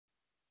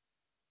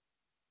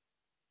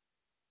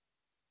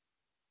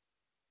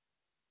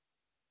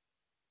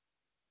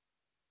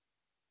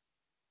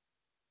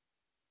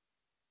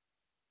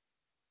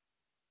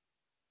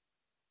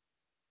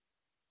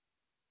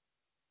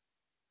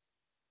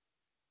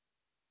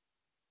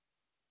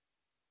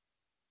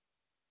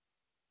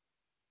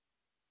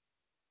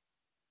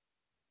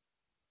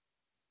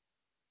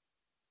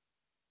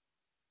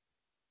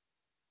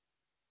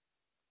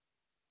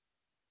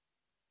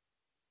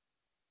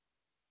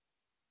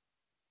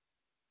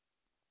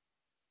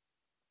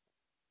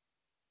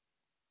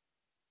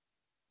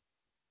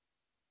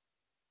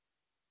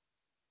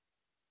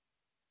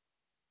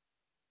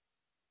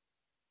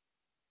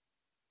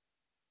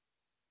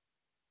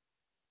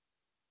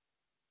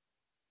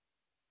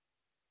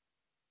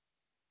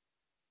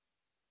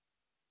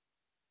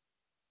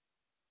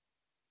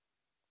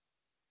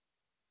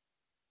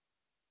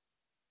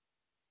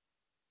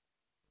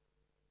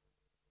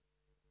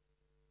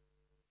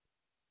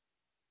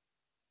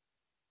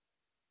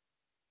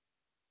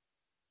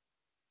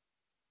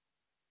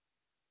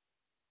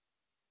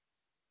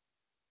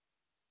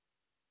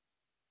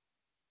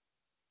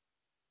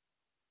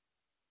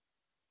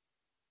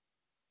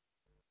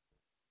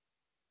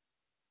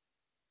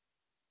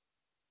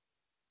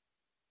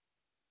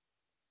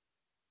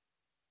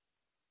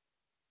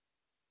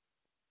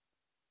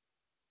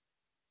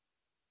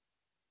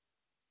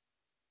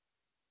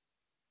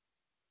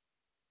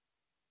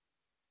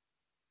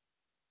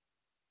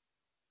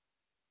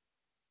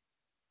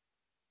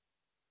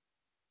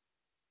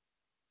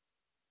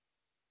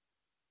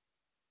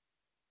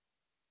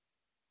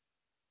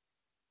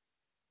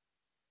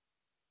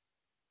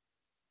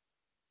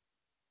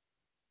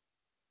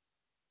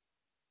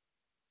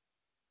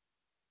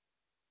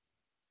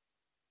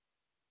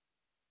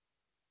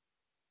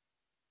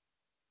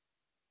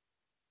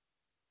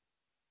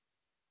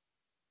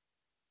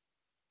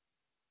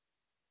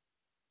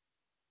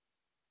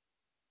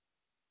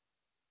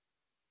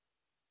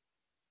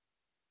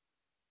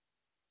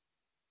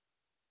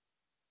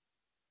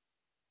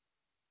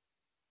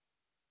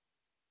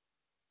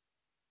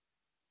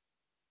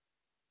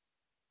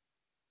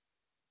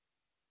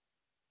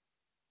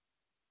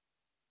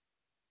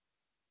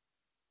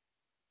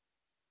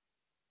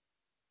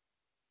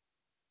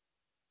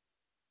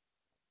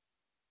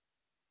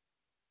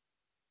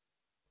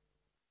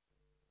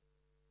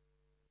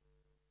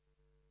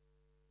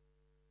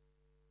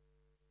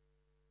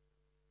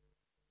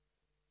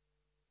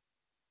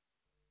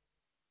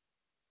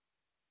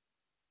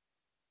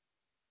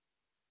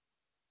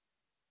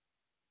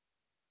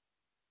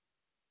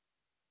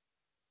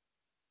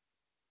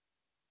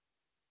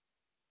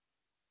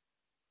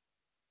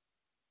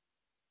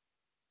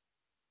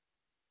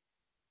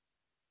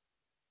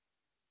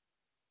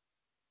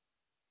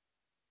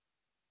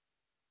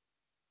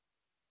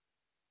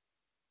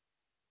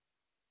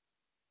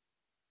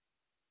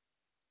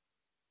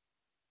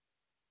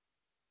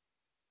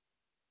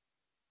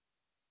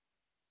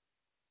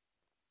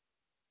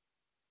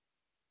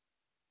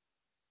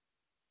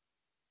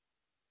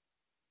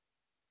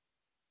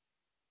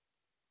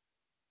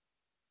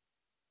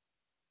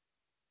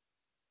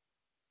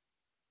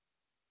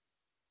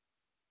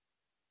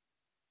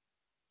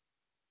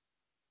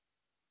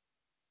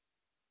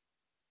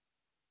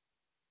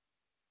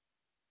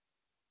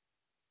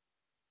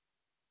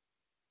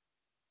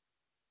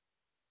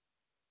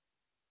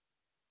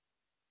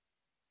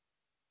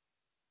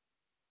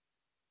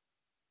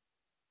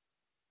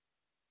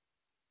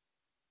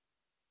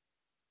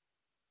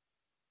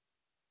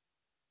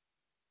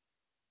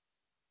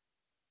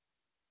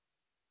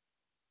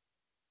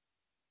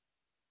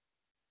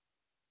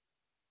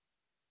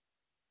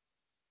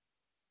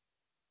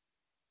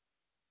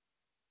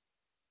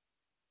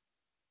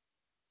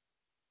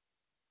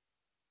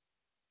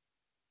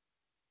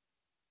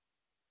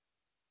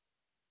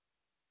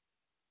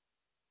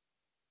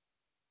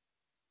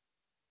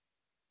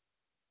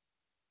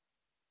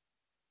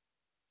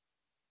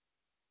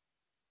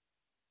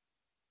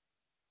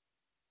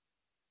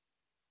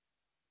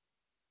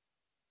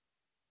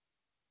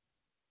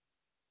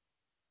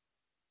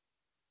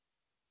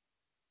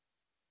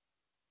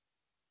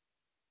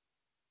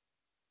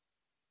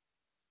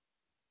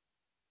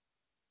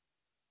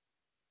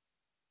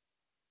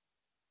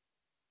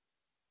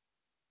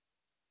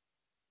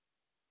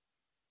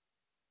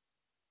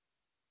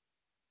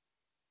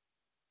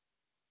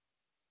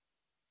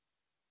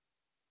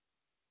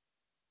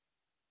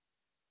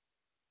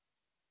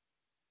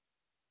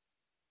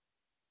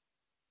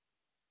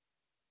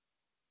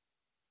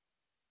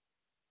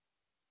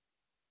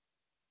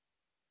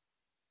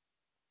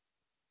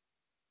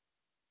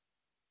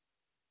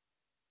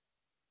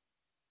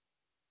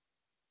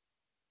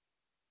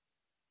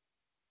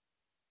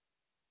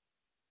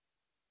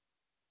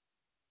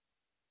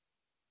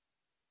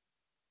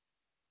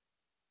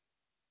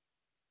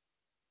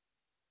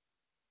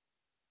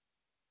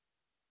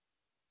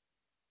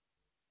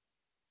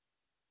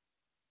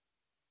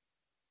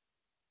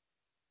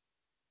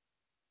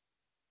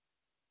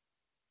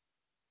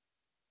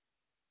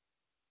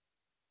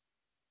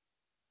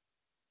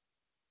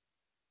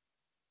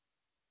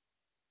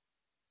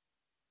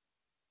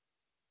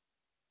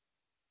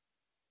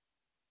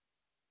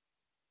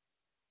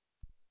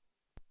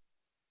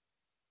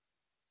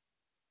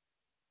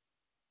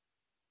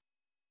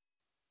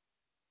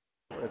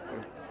I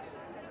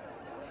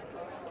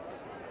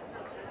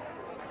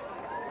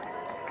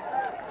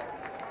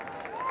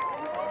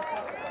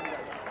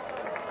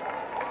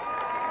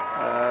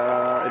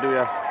do,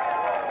 yeah.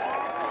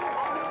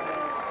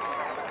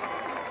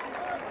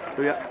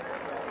 Do ya?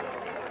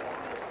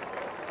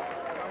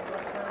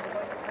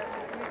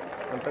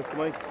 And test the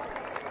mic.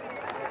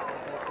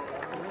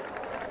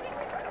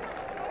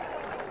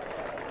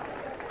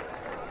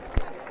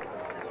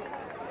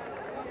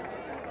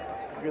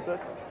 You get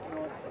that?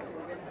 No.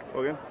 Go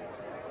again?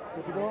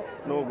 Did you go?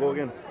 No, go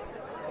again.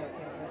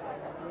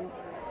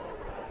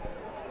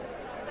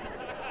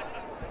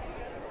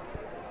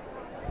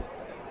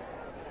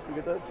 You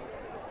get that?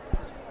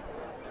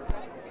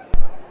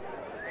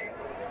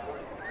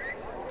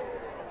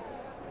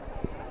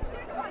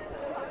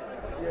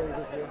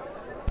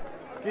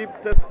 Keep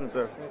testing it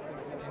there.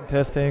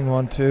 Testing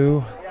 1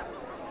 2.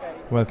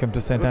 Welcome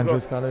to St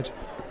Andrews College.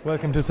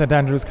 Welcome to St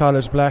Andrews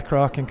College,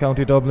 Blackrock in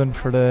County Dublin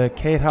for the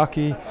Kate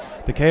Hockey,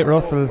 the Kate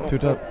Russell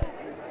to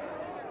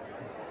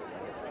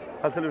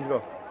How's the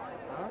go?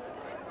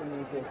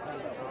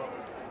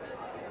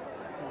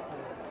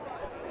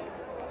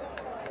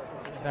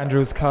 St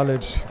Andrews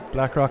College,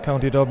 Blackrock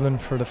County Dublin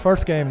for the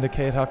first game, the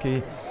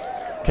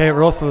Kate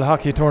Russell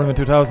Hockey Tournament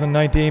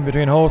 2019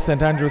 between host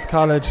St Andrews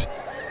College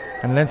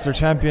and Leinster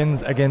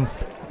champions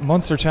against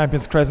Munster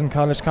champions Crescent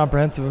College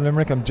Comprehensive of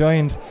Limerick. I'm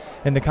joined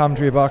in the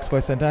commentary box by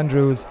St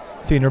Andrews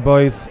senior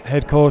boys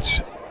head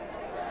coach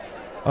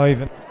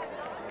Ivan.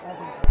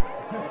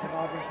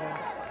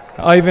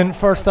 Ivan,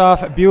 first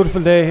off, a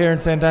beautiful day here in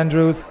St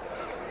Andrews.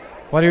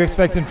 What are you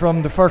expecting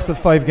from the first of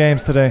 5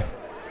 games today?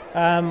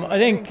 I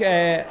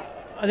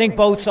think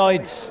both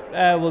sides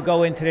will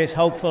go into this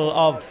hopeful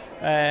of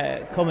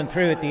coming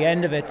through at the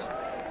end of it.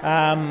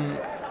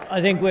 I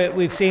think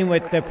we've seen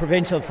with the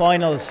provincial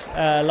finals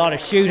a lot of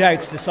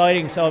shootouts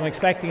deciding, so I'm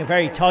expecting a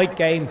very tight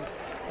game.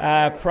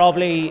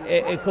 Probably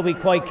it could be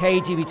quite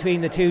cagey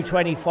between the two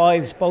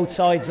 25s, both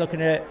sides looking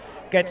to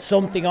get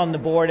something on the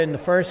board in the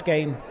first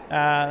game,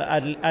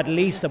 at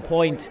least a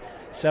point.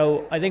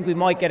 So I think we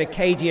might get a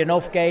cagey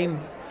enough game,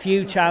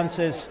 few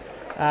chances,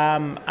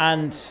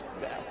 and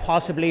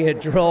possibly a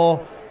draw,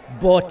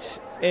 but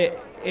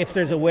if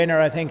there's a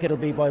winner, I think it'll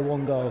be by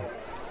 1 goal.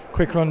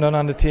 Quick rundown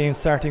on the team,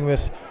 starting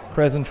with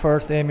Crescent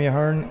first: Amy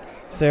Ahern,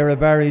 Sarah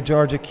Barry,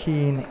 Georgia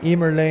Keane,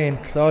 Emer Lane,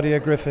 Claudia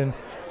Griffin,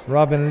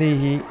 Robin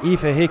Leahy,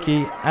 Aoife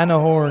Hickey, Anna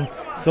Horn,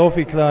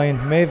 Sophie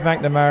Klein, Maeve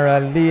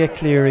McNamara, Leah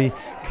Cleary,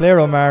 Claire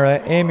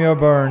O'Mara, Amy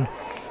O'Byrne,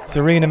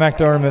 Serena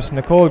McDermott,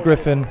 Nicole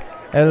Griffin,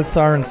 Elle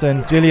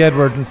Sorensen, Gilly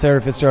Edwards and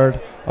Sarah Fitzgerald.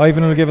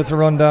 Ivan will give us a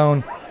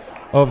rundown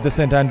of the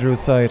St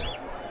Andrews side.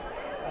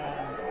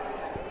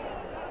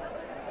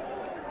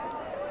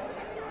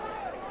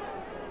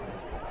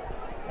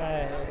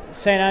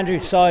 St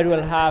Andrews side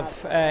will have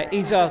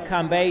Isel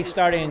Cambay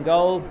starting in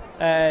goal,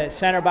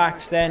 centre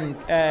backs then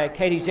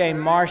Katie Jane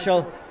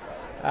Marshall,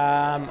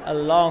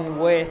 along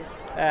with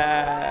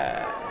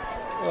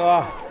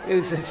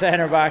who's the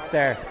centre back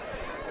there?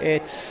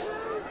 It's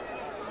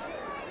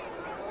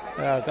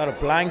got a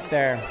blank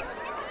there.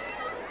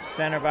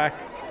 Centre back.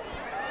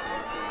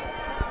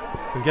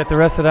 We'll get the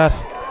rest of that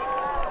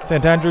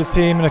St Andrews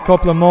team in a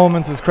couple of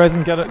moments as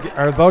Crescent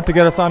are about to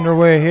get us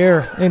underway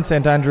here in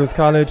St Andrews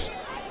College.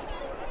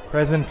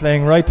 Crescent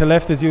playing right to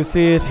left as you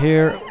see it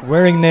here,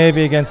 wearing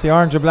navy against the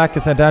orange and black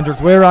of St Andrews.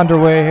 We're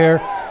underway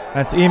here,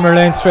 and it's Emer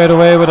Lane straight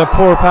away with a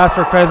poor pass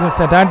for Crescent.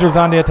 St Andrews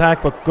on the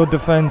attack, but good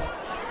defence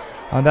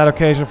on that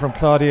occasion from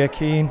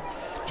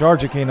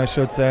Georgia Keane, I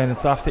should say, and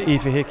it's off to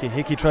Aoife Hickey.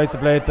 Hickey tries to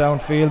play it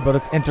downfield, but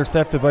it's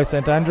intercepted by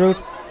St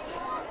Andrews.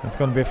 It's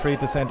going to be a free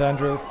to St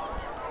Andrews.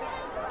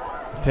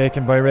 It's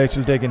taken by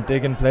Rachel Diggin.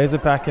 Diggin plays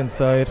it back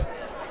inside.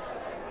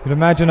 You'd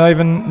imagine,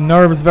 Ivan,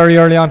 nerves very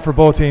early on for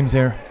both teams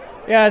here.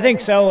 Yeah, I think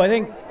so. I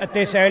think at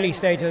this early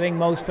stage, I think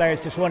most players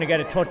just want to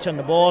get a touch on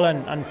the ball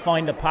and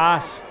find a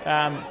pass,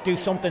 do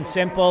something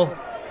simple,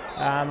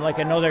 like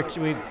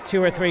we've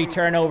 2 or 3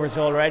 turnovers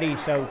already.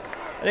 So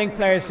I think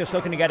players just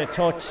looking to get a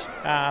touch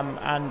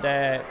and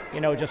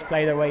just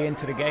play their way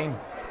into the game.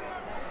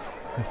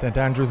 And St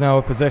Andrews now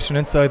with possession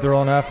inside their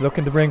own half,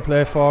 looking to bring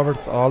play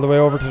forwards all the way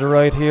over to the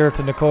right here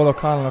to Nicole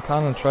O'Connell.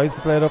 O'Connell tries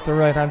to play it up the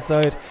right hand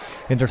side,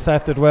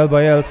 intercepted well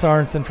by Elle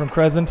Sorensen from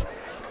Crescent.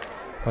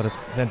 But it's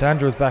St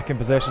Andrews back in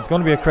possession. It's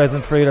going to be a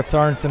Crescent free that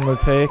Sorensen will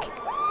take.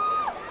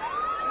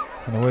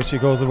 And away she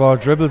goes, the ball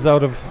dribbles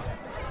out of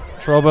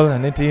trouble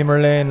and into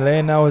Emer Lane.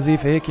 Lane now has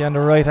Aoife Hickey on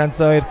the right hand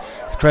side.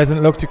 As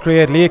Crescent look to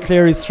create. Leah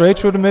Cleary straight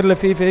through the middle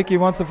if Aoife Hickey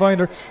wants to find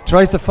her.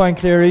 Tries to find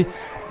Cleary.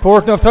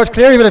 Poor enough touch.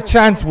 Cleary with a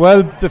chance.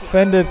 Well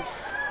defended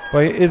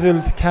by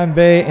Isil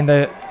Cambay in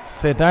the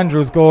St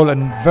Andrews goal.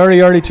 And very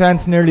early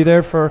chance nearly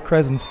there for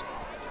Crescent.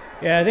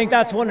 Yeah, I think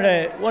that's one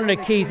of the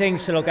key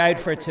things to look out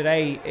for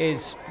today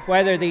is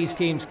whether these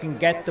teams can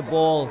get the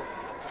ball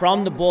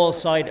from the ball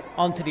side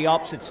onto the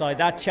opposite side.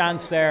 That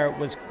chance there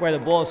was where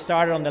the ball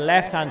started on the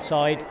left hand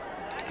side,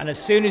 and as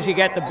soon as you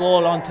get the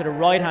ball onto the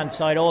right hand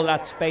side, all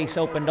that space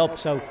opened up.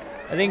 So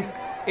I think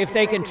if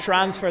they can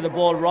transfer the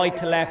ball right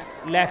to left,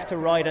 left to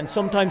right, and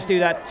sometimes do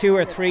that 2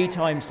 or 3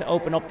 times to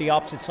open up the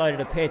opposite side of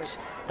the pitch,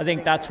 I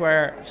think that's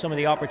where some of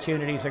the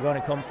opportunities are going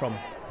to come from.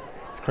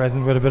 It's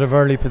Crescent with a bit of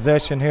early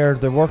possession here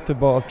as they work the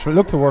ball,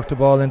 look to work the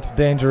ball into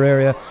danger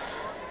area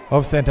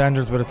of St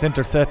Andrews, but it's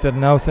intercepted.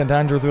 Now St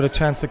Andrews with a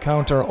chance to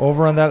counter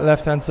over on that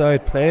left hand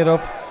side. Play it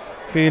up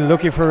field,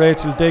 looking for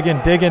Rachel.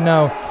 Digging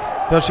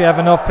now. Does she have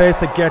enough pace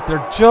to get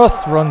there?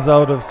 Just runs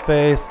out of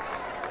space,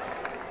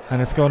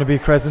 and it's going to be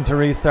Crescent to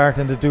restart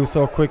and to do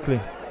so quickly.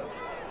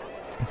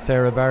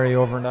 Sarah Barry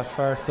over on that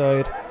far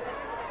side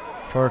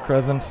for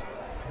Crescent.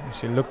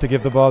 She looked to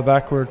give the ball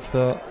backwards,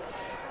 so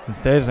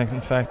instead,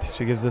 in fact,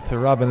 she gives it to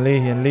Robin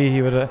Leahy, and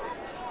Leahy with a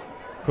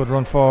good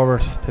run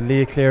forward to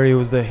Leah Cleary, who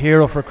was the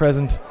hero for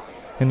Crescent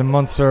in the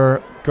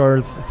Munster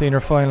Girls Senior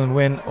Final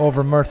win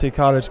over Mercy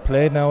College.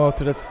 Played now out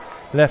to this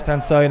left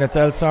hand side, and it's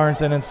Elle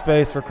Sorensen in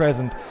space for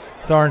Crescent.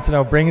 Sorensen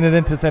now bringing it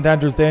into St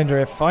Andrews danger.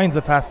 It finds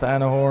a pass to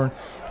Anna Horn.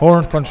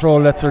 Horn's control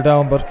lets her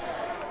down, but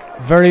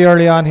very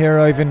early on here,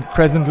 Ivan,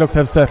 Crescent looked to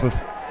have settled.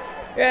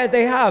 Yeah,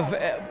 they have,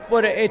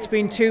 but it's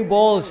been 2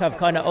 balls have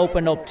kind of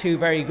opened up 2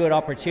 very good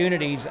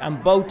opportunities,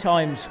 and both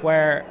times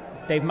where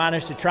they've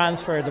managed to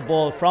transfer the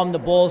ball from the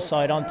ball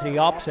side onto the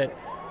opposite,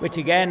 which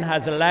again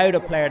has allowed a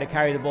player to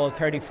carry the ball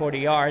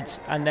 30-40 yards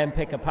and then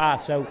pick a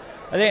pass. So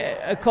I think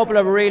a couple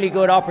of really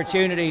good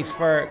opportunities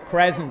for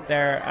Crescent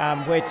there,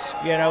 which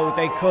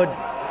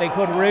they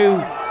could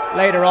rue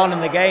later on in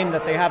the game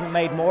that they haven't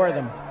made more of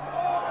them.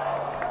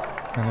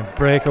 And a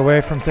break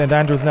away from St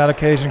Andrews on that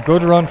occasion.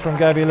 Good run from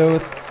Gabby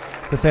Lewis.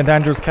 The St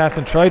Andrews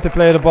captain tried to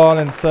play the ball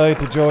inside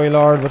to Joey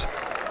Lord, but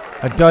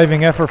a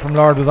diving effort from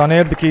Lord was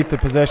unable to keep the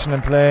possession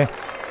in play.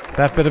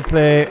 That bit of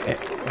play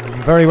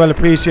very well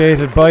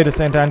appreciated by the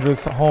St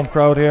Andrews home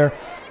crowd here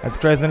as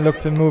Crescent looked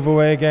to move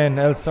away again.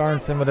 Elle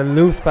Sorensen with a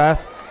loose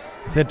pass.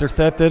 It's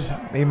intercepted.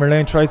 Emer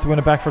Lane tries to win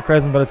it back for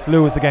Crescent, but it's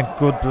Lewis again.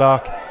 Good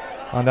block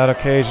on that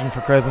occasion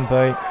for Crescent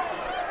by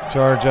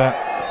Georgia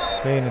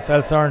Clean. It's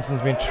Elle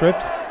Sorensen's been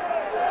tripped.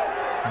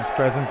 It's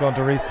Crescent going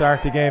to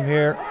restart the game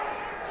here.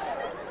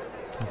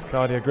 As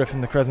Claudia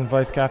Griffin, the Crescent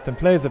vice-captain,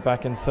 plays it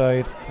back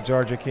inside to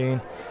Georgia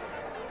Keane.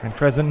 And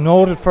Crescent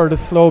noted for the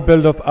slow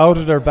build-up out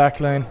of their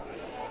backline.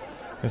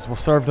 It's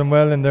served them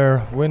well in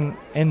their win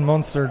in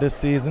Munster this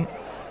season.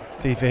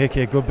 Aoife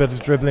Hickey, a good bit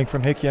of dribbling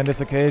from Hickey on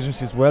this occasion.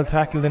 She's well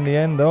tackled in the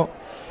end though.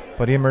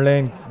 But Emer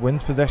Lane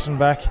wins possession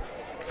back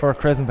for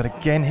Crescent. But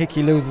again,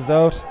 Hickey loses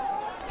out.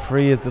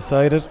 Free is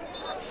decided.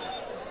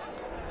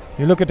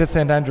 You look at the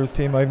St Andrews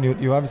team,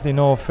 you obviously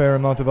know a fair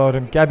amount about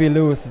him. Gabby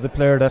Lewis is a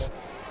player that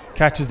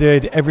catches the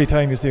eye every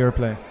time you see her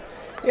play.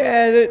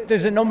 Yeah,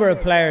 there's a number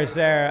of players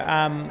there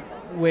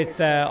with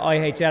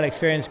IHL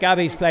experience.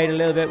 Gabby's played a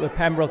little bit with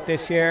Pembroke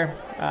this year.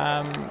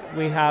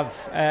 We have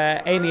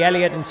Amy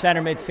Elliott in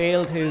centre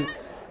midfield, who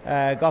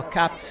got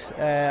capped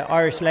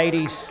Irish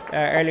ladies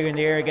earlier in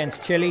the year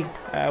against Chile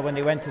when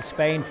they went to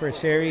Spain for a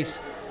series.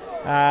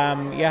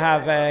 You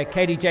have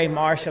Katie J.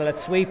 Marshall at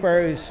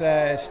sweeper,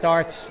 who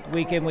starts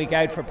week in, week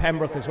out for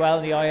Pembroke as well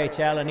in the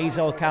IHL, and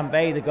Isol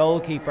Cambay, the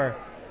goalkeeper,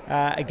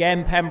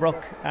 again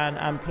Pembroke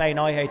and playing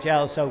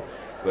IHL. So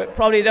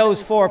probably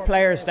those 4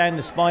 players down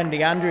the spine of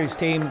the Andrews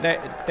team,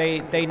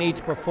 they need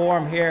to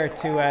perform here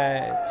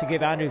to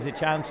give Andrews a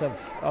chance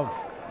of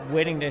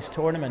winning this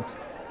tournament,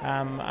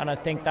 and I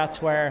think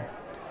that's where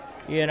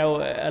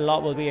a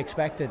lot will be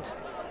expected.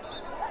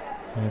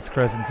 And it's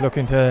Crescent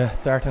looking to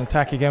start an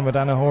attack again with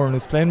Anna Horn,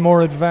 who's playing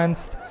more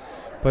advanced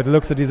by the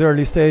looks at these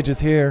early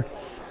stages here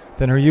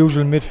than her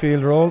usual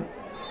midfield role.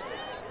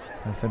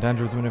 And St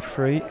Andrews win a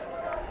free.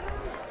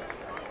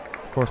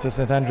 Of course, the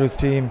St Andrews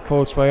team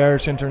coached by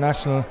Irish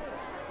International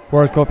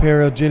World Cup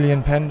hero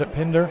Gillian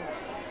Pinder.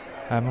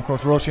 Of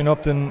course, Roisin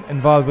Upton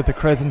involved with the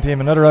Crescent team,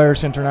 another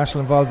Irish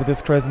international involved with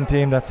this Crescent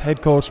team that's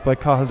head coached by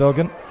Cathal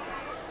Duggan.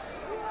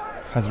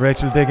 As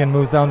Rachel Diggin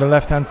moves down the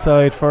left hand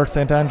side for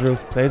St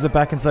Andrews, plays it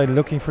back inside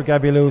looking for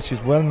Gabby Lewis. She's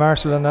well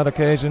marshalled on that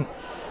occasion.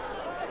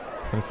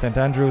 But it's St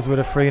Andrews with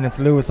a free, and it's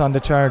Lewis on the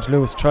charge.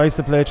 Lewis tries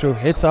to play through,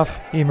 hits off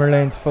Emer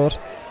Lane's foot.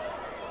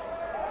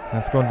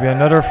 That's going to be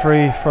another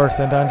free for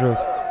St Andrews.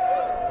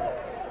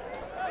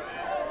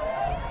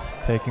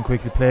 It's taken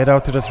quickly, played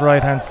out to this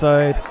right hand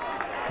side,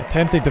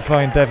 attempting to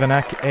find Devon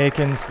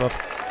Akins, but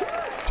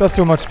just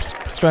too much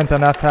strength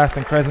on that pass,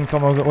 and Crescent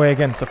come away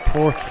again. It's a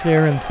poor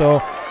clearance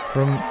though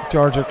from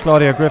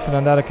Claudia Griffin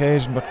on that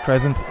occasion, but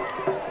Crescent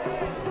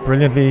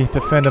brilliantly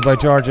defended by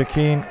Georgia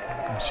Keane.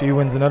 She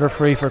wins another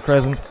free for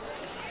Crescent.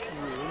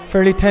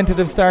 Fairly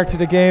tentative start to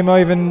the game,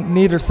 Ivan.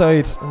 Neither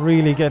side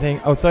really getting,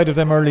 outside of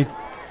them early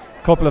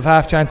couple of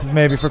half chances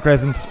maybe for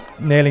Crescent,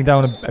 nailing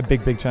down a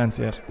big chance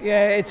yet.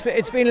 Yeah, it's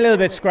been a little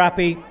bit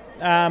scrappy.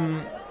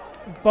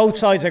 Both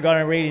sides are going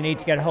to really need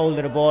to get hold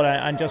of the ball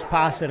and just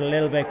pass it a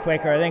little bit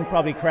quicker. I think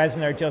probably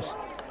Crescent are just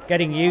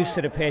getting used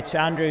to the pitch.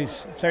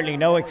 Andrews, certainly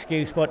no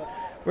excuse, but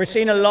we're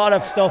seeing a lot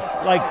of stuff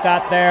like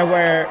that there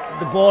where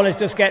the ball is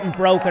just getting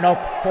broken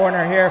up.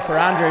 Corner here for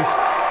Andrews.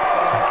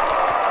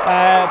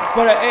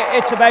 But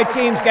it's about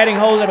teams getting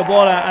hold of the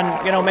ball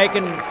and, you know,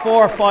 making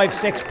 4, 5,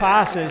 6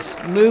 passes,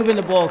 moving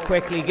the ball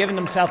quickly, giving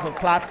themselves a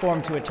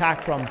platform to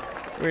attack from.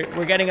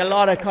 We're getting a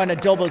lot of kind of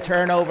double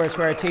turnovers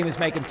where a team is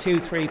making 2,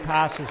 3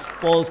 passes,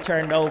 balls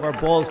turned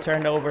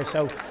over.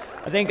 So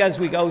I think as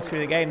we go through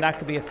the game, that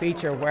could be a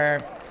feature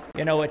where,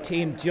 you know, a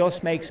team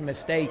just makes a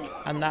mistake,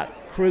 and that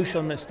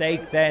crucial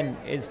mistake then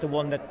is the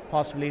one that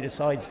possibly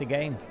decides the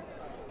game.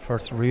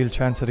 First real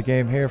chance of the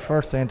game here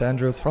for St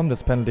Andrews from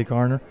this penalty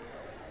corner.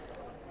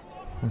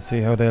 Let's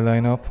see how they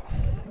line up.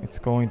 It's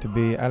going to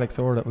be Alex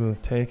Orr that will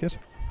take it.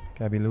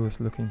 Gabby Lewis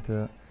looking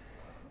to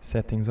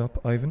set things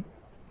up. Ivan,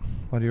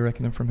 what are you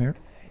reckoning from here?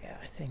 Yeah,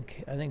 I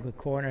think with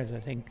corners, I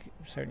think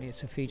certainly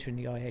it's a feature in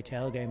the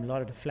IHL game. A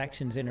lot of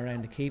deflections in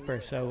around the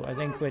keeper. So I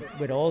think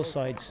with all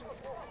sides,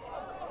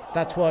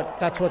 that's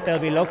what they'll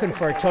be looking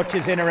for.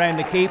 Touches in around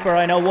the keeper.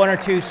 I know 1 or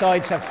 2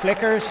 sides have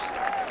flickers,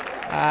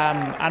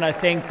 and I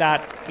think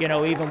that, you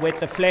know, even with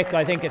the flick,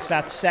 I think it's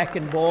that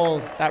second ball,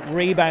 that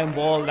rebound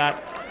ball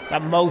that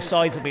most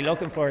sides will be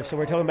looking for. So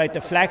we're talking about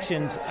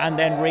deflections and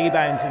then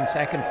rebounds in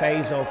second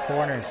phase of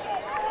corners.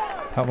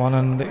 That one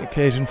on the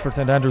occasion for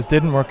St Andrews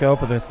didn't work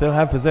out, but they still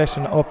have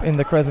possession up in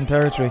the Crescent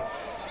territory.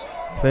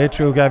 Played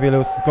through Gabby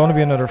Lewis. It's going to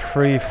be another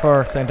free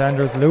for St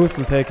Andrews. Lewis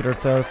will take it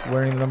herself,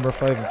 wearing number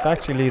 5. In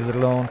fact, she leaves it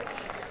alone.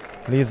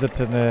 Leaves it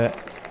to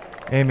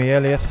Amy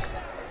Elliott.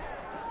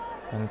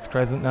 And it's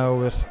Crescent now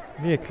with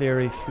Leah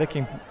Cleary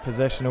flicking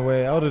possession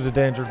away out of the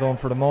danger zone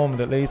for the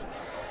moment at least.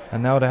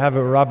 And now they have it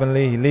with Robin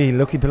Lee. Lee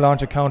looking to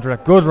launch a counter. A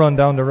good run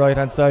down the right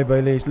hand side by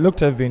Lee. She looked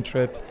to have been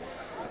tripped.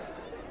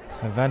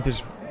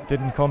 Advantage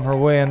didn't come her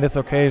way on this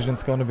occasion.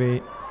 It's going to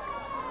be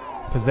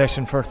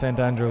possession for St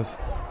Andrews.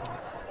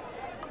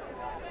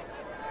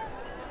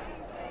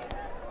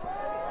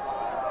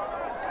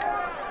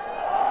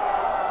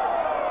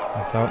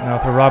 It's out now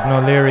to Robin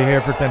O'Leary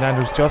here for St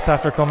Andrews just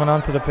after coming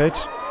onto the pitch.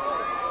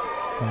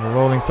 And the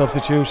rolling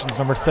substitutions,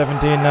 number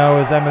 17 now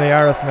is Emily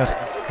Arrowsmith.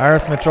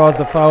 Arrowsmith draws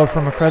the foul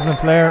from a Crescent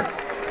player.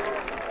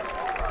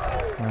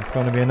 And it's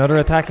going to be another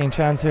attacking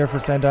chance here for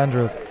St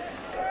Andrews.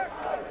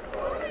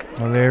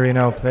 O'Leary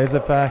now plays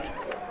it back.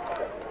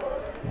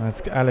 And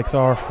it's Alex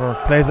Orr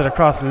plays it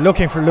across,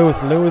 looking for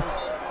Lewis. Lewis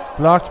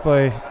blocked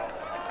by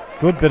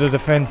good bit of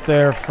defence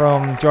there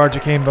from Georgia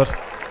Keane, but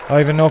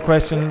Ivan, no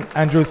question,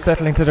 Andrews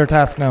settling to their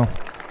task now.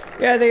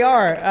 Yeah, they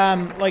are.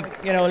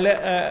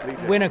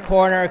 Win a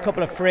corner, a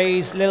couple of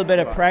frees, a little bit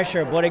of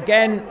pressure. But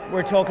again,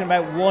 we're talking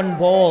about one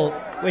ball,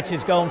 which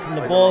is going from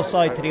the ball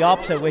side to the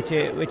opposite, which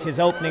is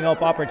opening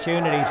up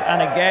opportunities.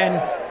 And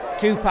again,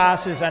 2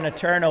 passes and a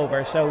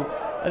turnover. So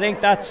I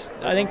think that's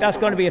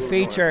going to be a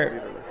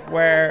feature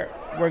where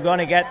we're going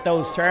to get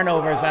those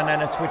turnovers, and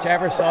then it's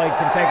whichever side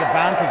can take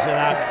advantage of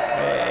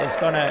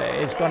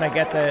that is going to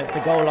get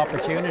the goal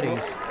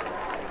opportunities.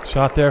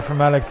 Shot there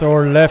from Alex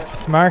Orr, left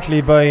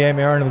smartly by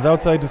Amy Hearn. It was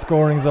outside the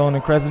scoring zone,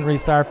 and Crescent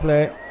restart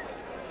play.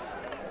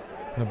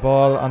 The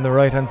ball on the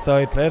right hand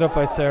side, played up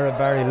by Sarah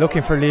Barry,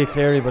 looking for Leah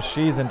Cleary, but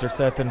she's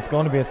intercepted. It's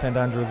going to be a St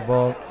Andrews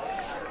ball.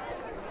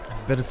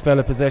 A bit of spell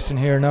of possession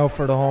here now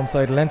for the home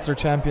side. Leinster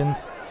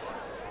champions,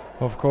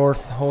 of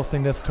course,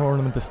 hosting this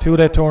tournament. This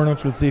 2-day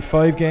tournament will see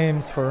 5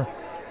 games for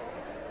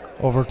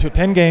over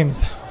 10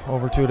 games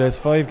over 2 days,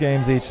 5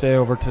 games each day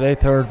over today,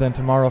 Thursday, and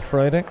tomorrow,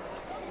 Friday.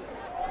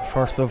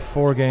 First of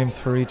 4 games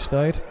for each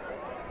side.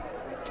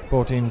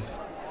 Both teams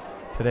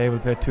today will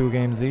play 2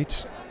 games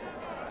each.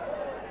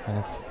 And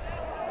it's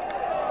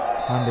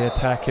on the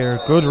attack here.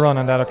 Good run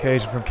on that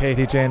occasion from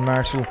Katie Jane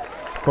Marshall.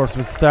 Of course,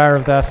 was star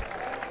of that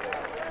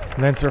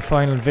Leinster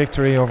final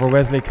victory over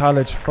Wesley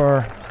College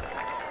for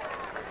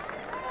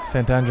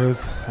St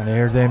Andrews. And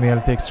here's Amy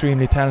Elliott, the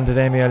extremely talented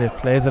Amy Elliott.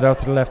 Plays it out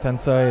to the left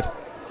hand side.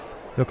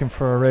 Looking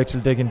for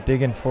Rachel Diggin.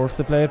 Diggin forced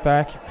to play it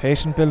back.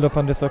 Patient build up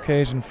on this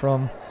occasion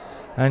from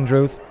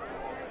Andrews.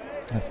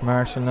 That's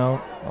Marshall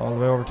now, all the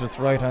way over to this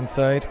right hand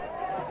side.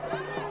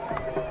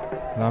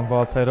 Long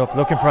ball played up,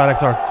 looking for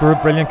Alex Orr.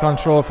 Brilliant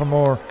control from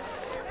Moore.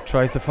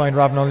 Tries to find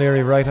Robin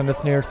O'Leary right on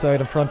this near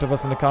side in front of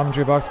us in the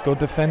commentary box. Good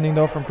defending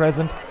though from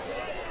Crescent.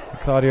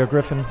 Claudia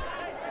Griffin.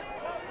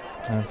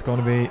 And it's going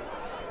to be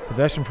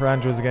possession for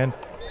Andrews again.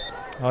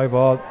 High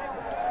ball.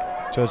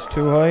 Judged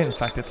too high, in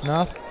fact it's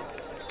not.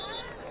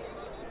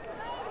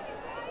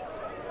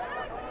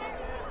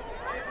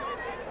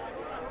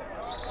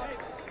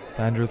 It's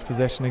Andrews'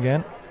 possession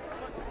again.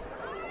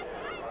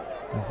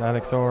 It's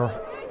Alex Orr.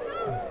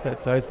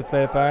 Decides to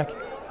play it back.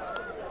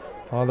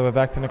 All the way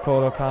back to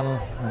Nicole O'Connell.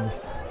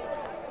 And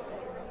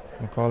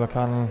Nicole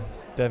O'Connell,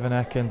 Devin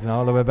Atkins, and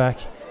all the way back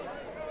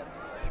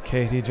to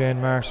Katie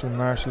Jane Marshall.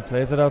 Marshall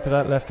plays it out to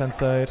that left hand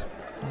side.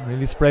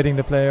 Really spreading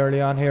the play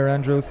early on here,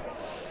 Andrews.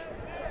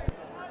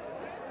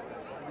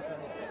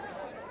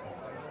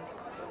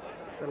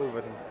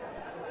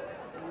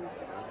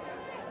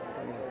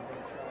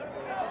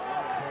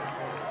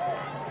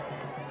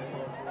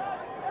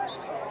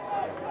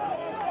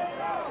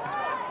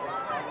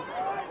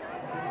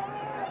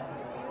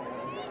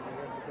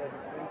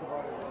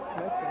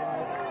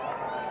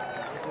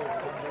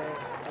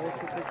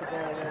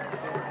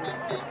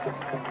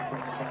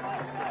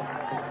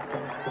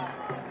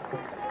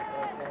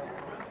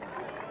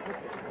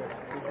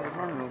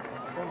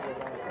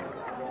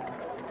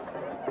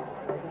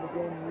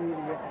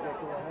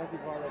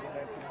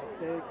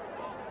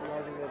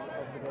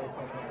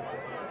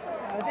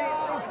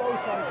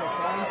 sides are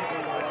trying to do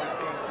the right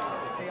thing.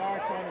 They are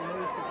trying to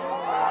move the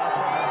ball. They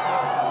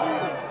are trying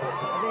to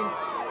I think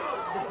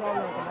the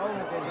problem at the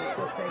moment is it's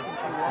just taking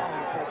too long.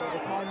 So by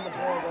the time the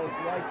ball goes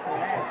right to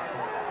left,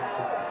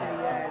 the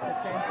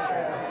defence is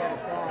able to get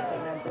across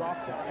and then block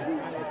it.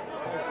 And it's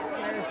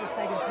players just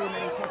taking too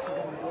many touches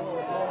on the ball.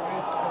 The ball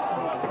needs to just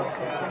move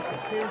quicker. I think the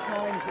 2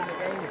 times in the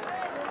game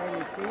where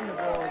we've seen the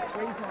ball,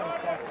 3 times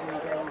possibly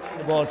where we've seen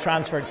the ball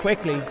transferred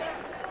quickly,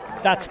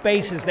 that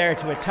space is there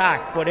to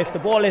attack, but if the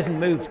ball isn't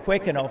moved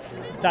quick enough,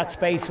 that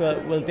space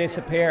will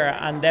disappear,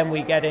 and then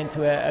we get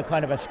into a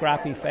kind of a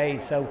scrappy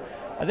phase. So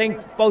I think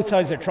both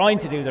sides are trying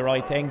to do the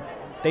right thing,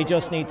 they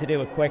just need to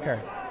do it quicker.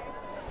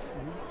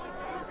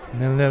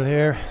 0-0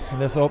 here in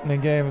this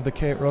opening game of the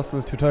Kate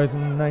Russell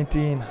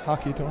 2019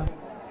 hockey tournament.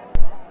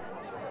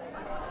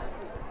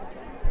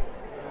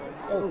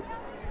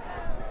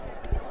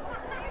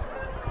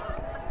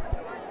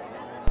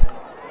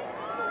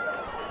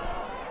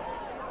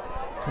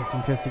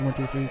 Testing 1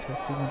 2 3.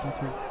 Testing 1 2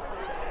 3.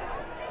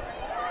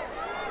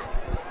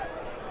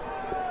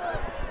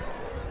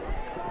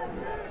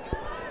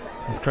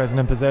 It's Crescent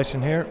in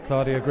possession here.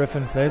 Claudia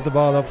Griffin plays the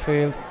ball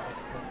upfield.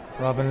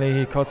 Robin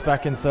Leahy cuts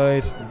back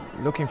inside,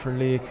 looking for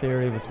Leah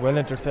Cleary. Was well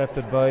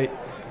intercepted by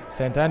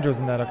St Andrews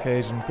on that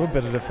occasion. Good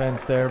bit of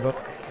defence there, but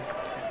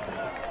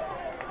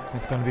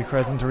it's going to be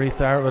Crescent to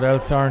restart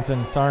without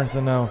Sorensen.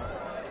 Sorensen now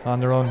on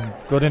their own.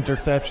 Good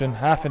interception,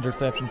 half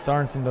interception.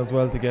 Sorensen does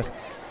well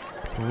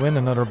to win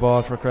another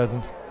ball for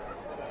Crescent.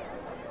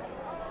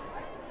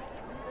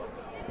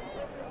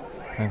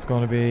 And it's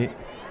going to be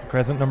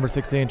Crescent number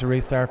 16 to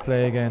restart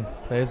play again.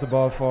 Plays the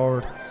ball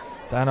forward.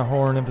 It's Anna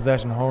Horan in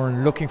possession.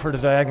 Horan looking for the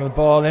diagonal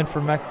ball in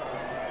for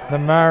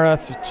McNamara.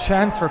 It's a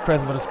chance for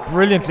Crescent, but it's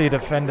brilliantly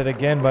defended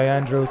again by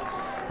Andrews.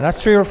 And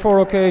that's 3 or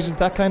 4 occasions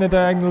that kind of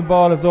diagonal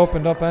ball has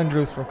opened up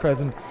Andrews for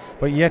Crescent,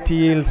 but yet to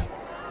yield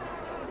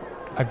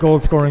a goal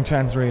scoring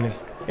chance really.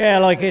 Yeah,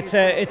 like it's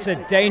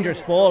a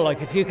dangerous ball.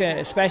 Like if you can,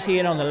 especially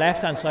in on the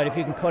left hand side, if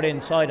you can cut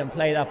inside and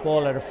play that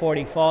ball at a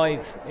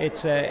 45,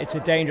 it's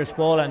a dangerous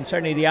ball, and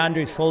certainly the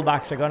Andrews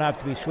fullbacks are going to have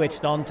to be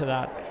switched on to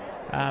that.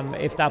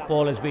 If that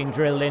ball is being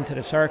drilled into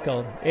the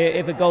circle,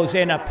 if it goes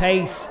in at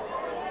pace,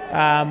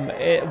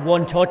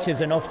 1 touch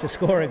is enough to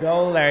score a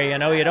goal there. You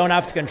know, you don't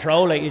have to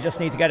control it; you just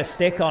need to get a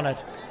stick on it.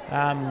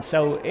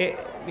 So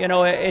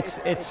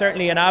it's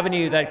certainly an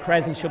avenue that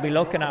Crescent should be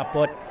looking at,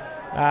 but.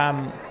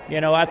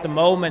 At the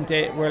moment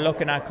we're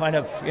looking at kind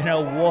of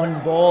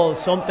 1 ball,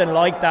 something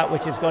like that,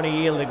 which is going to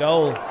yield a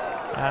goal.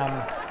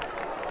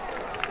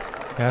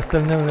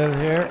 Still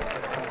 0-0 here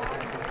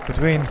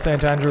between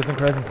St Andrews and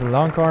Crescent. It's a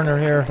long corner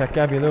here that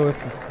Gabby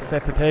Lewis is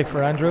set to take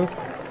for Andrews.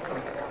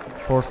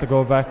 Forced to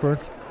go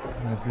backwards.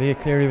 And it's Leah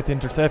Cleary with the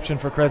interception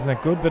for Crescent.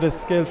 A good bit of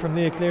skill from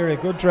Leah Cleary, a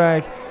good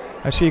drag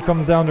as she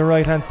comes down the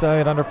right hand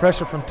side under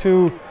pressure from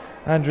 2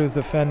 Andrews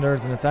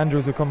defenders, and it's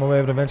Andrews who come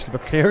away with it eventually,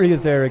 but Cleary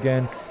is there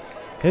again.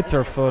 Hits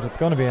her foot. It's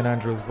going to be an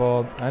Andrews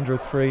ball.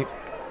 Andrews free.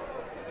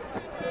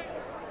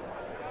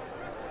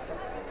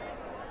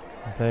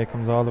 And play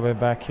comes all the way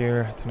back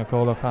here to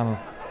Nicole O'Connell.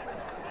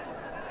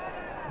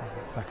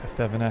 In fact, that's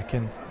Stephen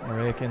Akins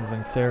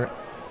and Sarah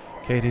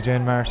Katie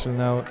Jane Marshall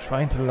now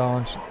trying to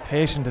launch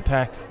patient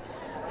attacks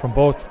from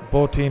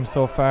both teams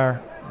so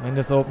far in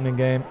this opening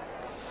game.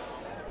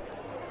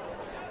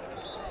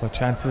 But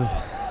chances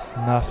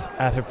not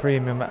at a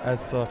premium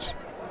as such.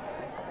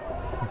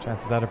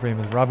 Chances at a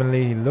premium. Robin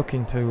Lee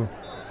looking to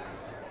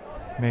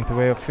make the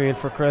way upfield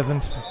for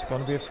Crescent. It's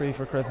going to be a free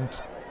for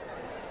Crescent.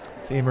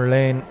 It's Emer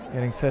Lane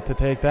getting set to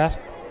take that.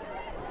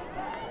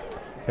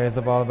 Plays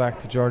the ball back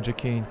to Georgia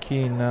Keane.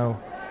 Keane now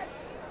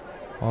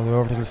all the way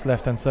over to this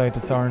left hand side to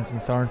Sorensen.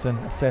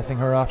 Sorensen assessing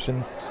her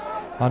options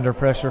under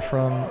pressure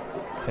from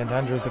St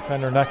Andrews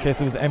defender. In that case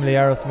it was Emily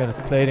Arrowsmith.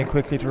 It's played in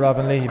quickly to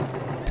Robin Lee.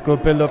 It's a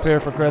good build up here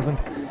for Crescent.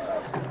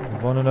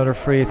 They've won another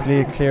free. It's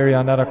Leah Cleary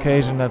on that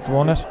occasion that's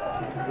won it.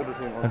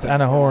 It's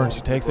Anna Horn.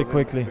 She takes it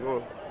quickly.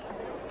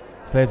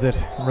 Plays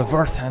it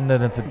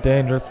reverse-handed. It's a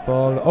dangerous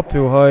ball. Up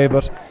too high,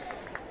 but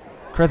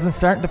Crescent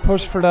starting to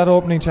push for that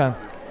opening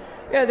chance.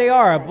 Yeah, they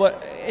are,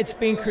 but it's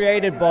been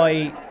created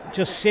by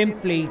just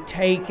simply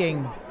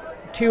taking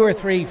 2 or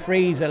 3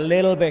 frees a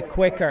little bit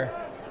quicker,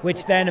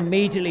 which then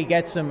immediately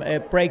gets them,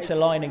 breaks a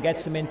line and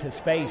gets them into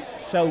space.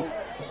 So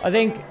I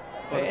think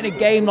in a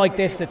game like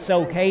this that's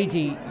so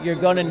cagey, you're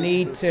going to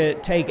need to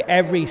take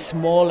every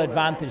small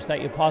advantage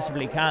that you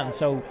possibly can.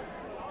 So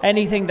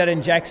anything that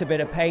injects a bit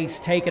of pace,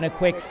 taking a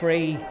quick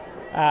free,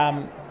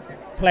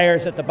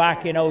 players at the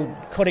back,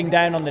 cutting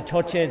down on the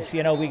touches,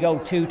 we go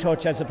 2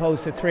 touch as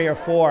opposed to 3 or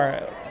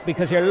 4,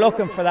 because you're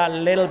looking for that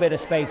little bit of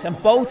space. And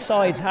both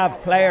sides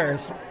have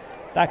players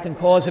that can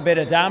cause a bit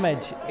of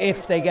damage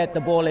if they get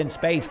the ball in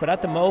space. But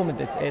at the moment,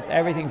 it's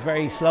everything's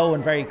very slow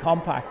and very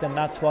compact, and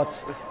that's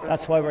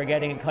why we're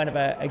getting kind of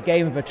a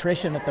game of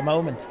attrition at the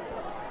moment.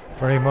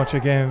 Very much a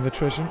game of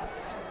attrition,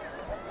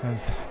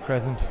 as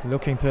Crescent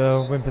looking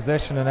to win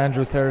possession in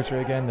Andrews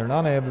territory again. They're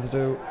not able to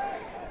do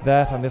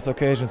that on this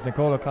occasion. It's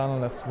Nicole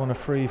O'Connell that's won a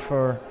free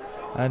for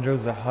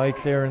Andrews, a high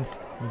clearance.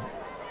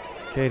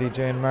 Katie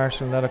Jane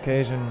Marshall on that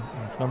occasion.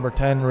 It's number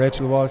 10,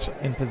 Rachel Walsh,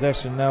 in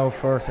possession now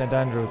for St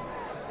Andrews.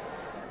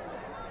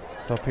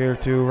 It's up here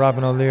to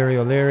Robin O'Leary.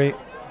 O'Leary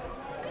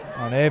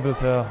unable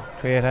to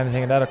create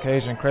anything on that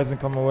occasion.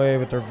 Crescent come away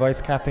with their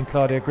vice captain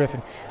Claudia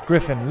Griffin.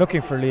 Griffin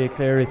looking for Leah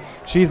Cleary.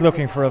 She's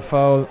looking for a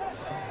foul.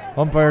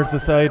 Umpires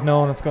decide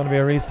no, and it's going to be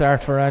a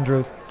restart for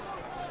Andrews.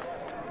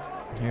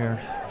 Here,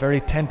 very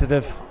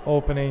tentative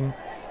opening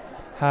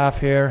half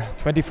here.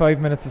 25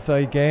 minutes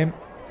aside game.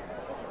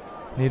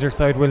 Neither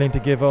side willing to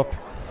give up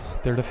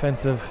their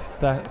defensive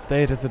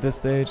status at this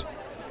stage.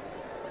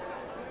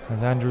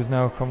 As Andrews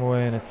now come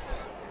away, and it's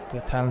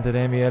the talented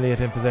Amy Elliott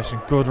in possession.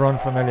 Good run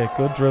from Elliott,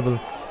 good dribble.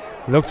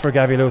 Looks for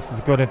Gabby Lewis. It's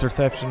a good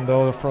interception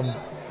though from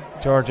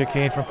Georgia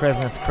Keane from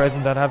Crescent. It's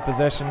Crescent that have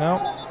possession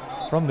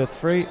now from this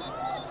free.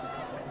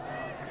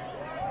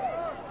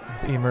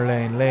 It's Emer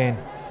Lane. Lane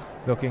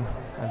looking,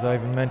 as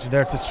Ivan mentioned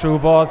there, it's a through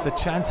ball. It's a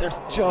chance. There's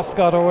just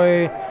got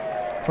away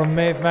from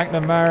Maeve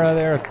McNamara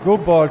there. A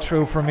good ball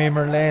through from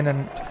Emer Lane,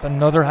 and just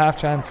another half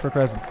chance for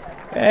Crescent.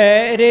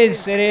 It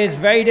is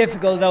very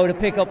difficult though to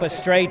pick up a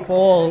straight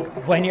ball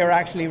when you're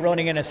actually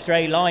running in a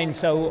straight line.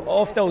 So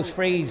off those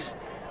frees,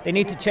 they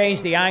need to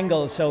change the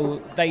angle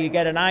so that you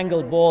get an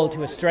angled ball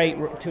to a straight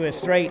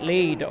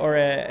lead, or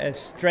a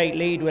straight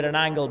lead with an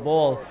angled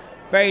ball.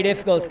 Very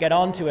difficult to get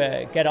onto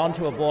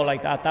a ball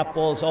like that. That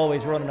ball's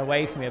always running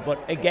away from you.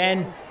 But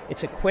again,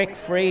 it's a quick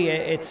free.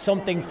 It's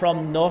something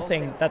from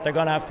nothing that they're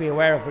going to have to be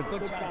aware of.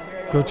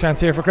 Good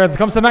chance here for Crescent.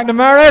 Comes to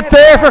McNamara. It's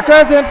there for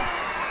Crescent.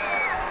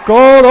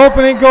 Goal,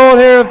 opening goal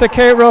here of the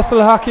Kate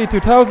Russell Hockey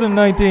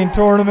 2019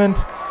 tournament.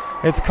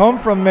 It's come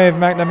from Maeve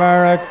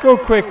McNamara. Good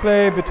quick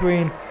play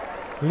between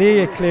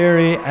Leah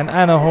Cleary and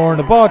Anna Horn.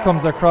 The ball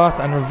comes across,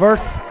 and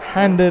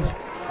reverse-handed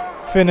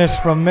finish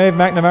from Maeve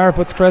McNamara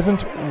puts Crescent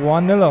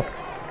 1-0 up.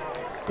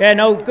 Yeah,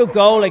 no, good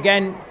goal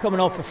again, coming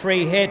off a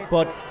free hit,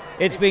 but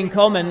it's been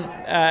coming.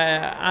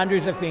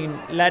 Andrews have been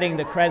letting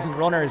the Crescent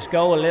runners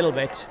go a little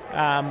bit,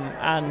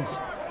 and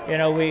you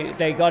know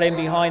they got in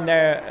behind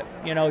there,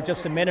 you know,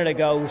 just a minute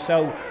ago.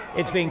 So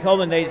it's been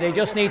coming. They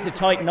just need to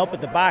tighten up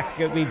at the back.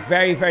 Be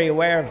very, very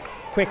aware of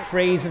quick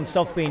frees and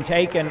stuff being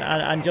taken,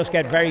 and just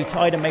get very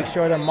tight and make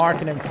sure they're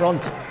marking in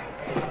front.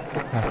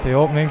 That's the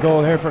opening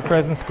goal here for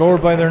Crescent,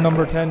 scored by their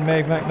number 10,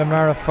 Maeve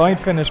McNamara. Fine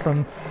finish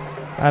from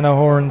Anna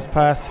Horn's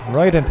pass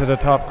right into the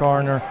top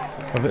corner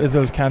of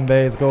Isolde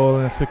Canbay's goal.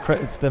 And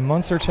it's the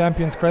Munster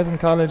champions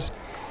Crescent College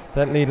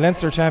that lead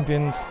Leinster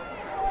champions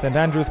St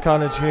Andrews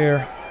College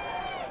here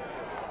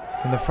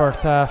in the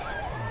first half.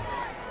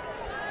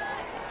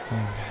 I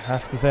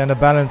have to say, on the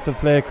balance of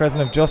play,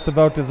 Crescent have just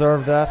about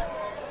deserved that.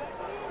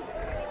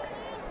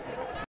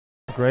 It's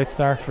a great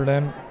start for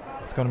them.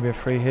 It's going to be a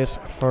free hit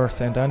for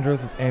St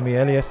Andrews. It's Amy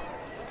Elliott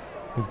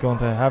who's going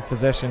to have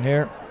possession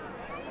here.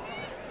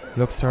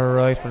 Looks to her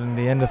right, but in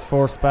the end is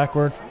forced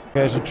backwards.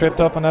 Occasion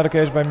tripped up on that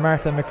occasion by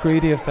Martha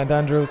McCready of St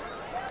Andrews.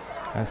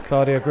 And it's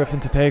Claudia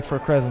Griffin to take for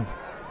Crescent.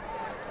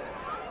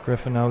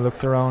 Griffin now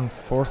looks around, is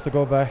forced to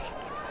go back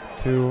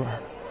to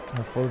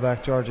her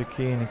fullback Georgia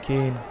Keane, and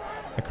Keane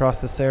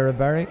across to Sarah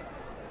Barry.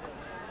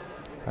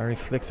 Barry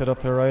flicks it up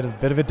to her right. It's a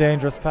bit of a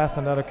dangerous pass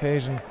on that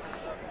occasion.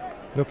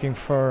 Looking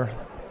for,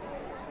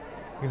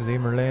 it was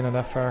Emer Lane on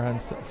that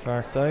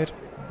far side.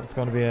 It's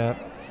going to be a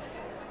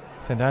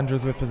St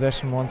Andrews with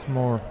possession once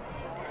more.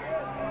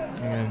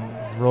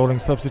 And rolling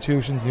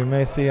substitutions you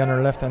may see on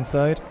her left hand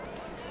side.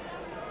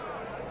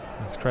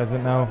 As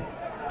Crescent now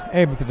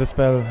able to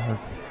dispel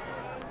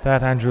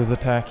that Andrews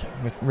attack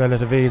with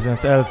relative ease, and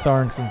it's Elle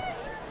Sorensen.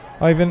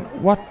 Ivan,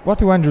 what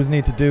do Andrews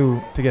need to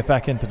do to get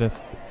back into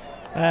this?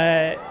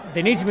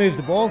 They need to move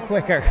the ball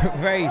quicker.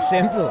 Very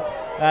simple,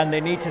 and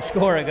they need to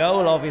score a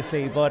goal,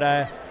 obviously.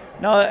 But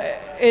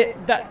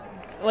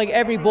like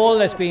every ball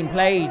that's being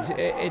played,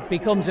 it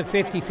becomes a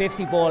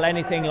 50-50 ball.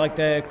 Anything like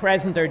the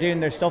Crescent are doing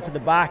their stuff at the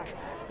back.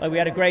 Like we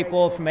had a great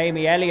ball from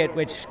Amy Elliott,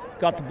 which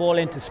got the ball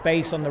into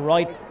space on the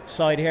right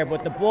side here.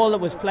 But the ball that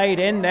was played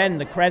in, then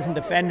the Crescent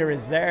defender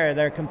is there.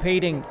 They're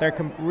competing. They're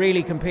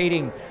really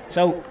competing.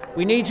 So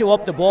we need to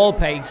up the ball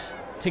pace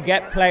to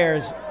get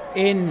players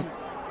in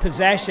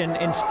possession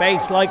in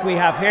space like we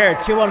have here.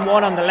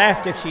 2-on-1 on the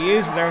left if she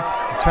uses her.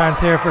 A chance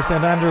here for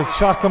St Andrews.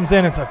 Shot comes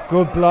in. It's a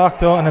good block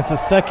though, and it's a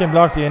second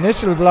block. The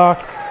initial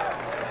block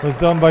was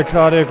done by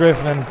Claudia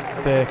Griffin, and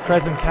the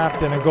Crescent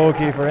captain and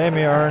goalkeeper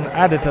Amy Ahern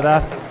added to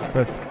that.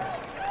 But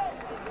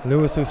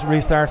Lewis, who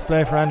restarts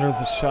play for Andrews,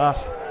 a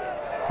shot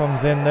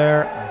comes in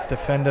there. It's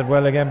defended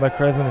well again by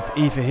Crescent. It's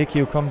Aoife Hickey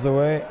who comes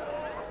away.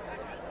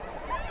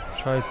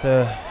 Tries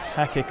to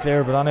hack it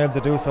clear, but unable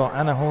to do so.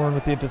 Anna Horn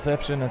with the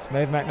interception. It's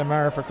Maeve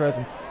McNamara for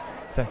Crescent.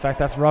 So in fact,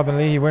 that's Robin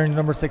Leahy wearing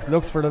number 6.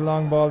 Looks for the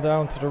long ball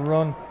down to the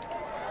run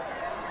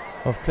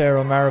of Claire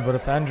O'Mara, but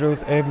it's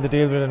Andrews able to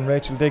deal with it, and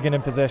Rachel Diggin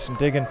in possession.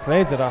 Diggin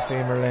plays it off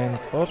Emer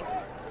Lane's foot.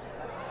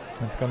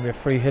 It's going to be a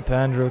free hit to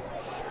Andrews.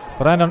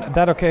 But on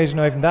that occasion,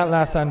 even that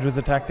last Andrews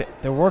attack,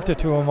 they worked a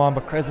 2-on-1,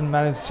 but Crescent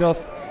managed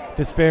just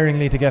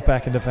despairingly to get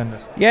back and defend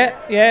it.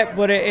 Yeah,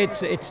 but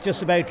it's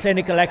just about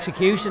clinical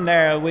execution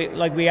there.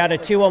 We had a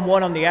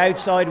 2-on-1 on the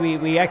outside.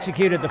 We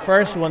executed the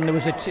first one. There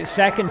was a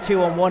second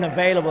 2-on-1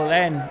 available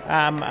then,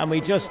 and we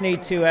just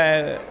need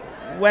to.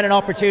 When an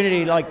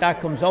opportunity like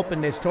that comes up in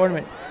this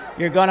tournament,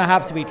 you're going to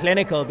have to be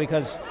clinical,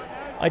 because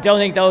I don't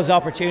think those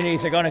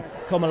opportunities are going to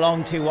come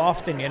along too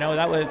often. You know,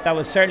 that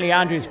was certainly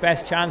Andrew's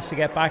best chance to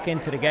get back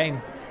into the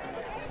game.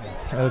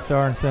 It's El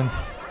Sorensen.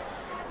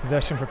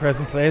 Possession for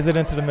Crescent, plays it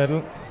into the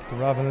middle to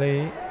Robin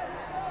Lee.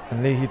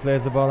 And Lee, he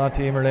plays the ball on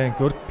to Emer Lane.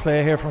 Good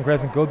play here from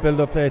Crescent, good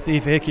build-up play. It's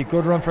Aoife Hickey,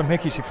 good run from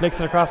Hickey. She flicks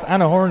it across.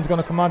 Anna Horan's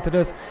going to come on to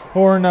this.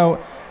 Horan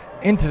now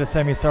into the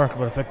semi-circle,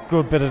 but it's a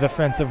good bit of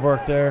defensive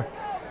work there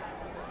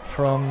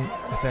from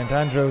St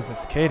Andrews.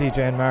 It's Katie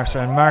Jane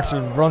Marshall, and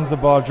Marshall runs the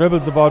ball,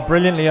 dribbles the ball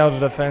brilliantly out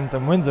of defence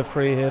and wins a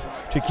free hit.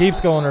 She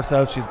keeps going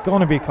herself. She's going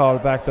to be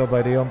called back though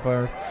by the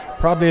umpires,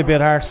 probably a bit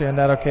harshly on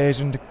that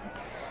occasion.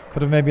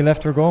 Could have maybe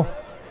left her go.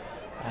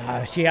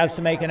 She has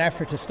to make an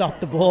effort to stop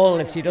the ball.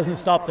 If she doesn't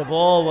stop the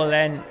ball, well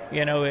then,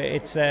 you know,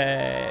 it's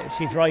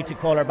she's right to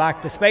call her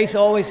back. The space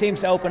always seems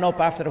to open up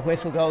after the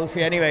whistle goes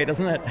anyway,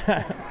 doesn't it?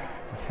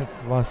 It's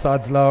one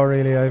sod's law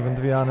really, Ivan,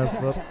 to be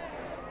honest, but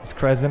it's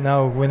Crescent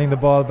now winning the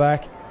ball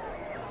back.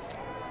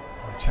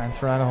 A chance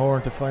for Anna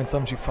Horan to find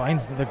something. She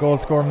finds the goal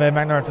scorer, Mae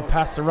McNamara. It's a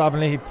pass to Robin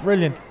Lee.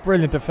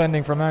 Brilliant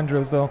defending from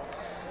Andrews though.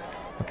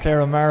 And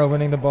Claire O'Mara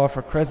winning the ball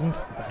for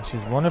Crescent. And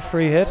she's won a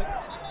free hit.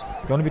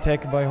 It's going to be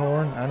taken by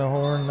Horan. Anna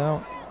Horan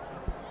now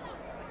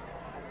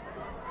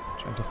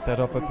trying to set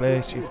up a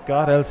play. She's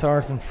got El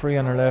Sorensen free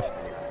on her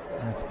left,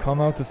 and it's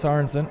come out to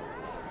Sorensen.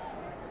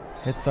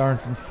 Hits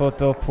Sorensen's foot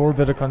though. Poor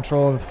bit of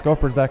control.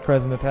 Scuppers that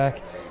Crescent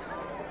attack.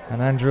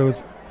 And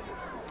Andrews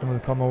will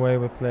come away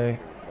with play.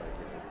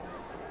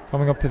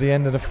 Coming up to the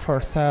end of the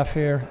first half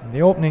here, in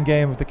the opening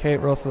game of the Kate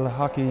Russell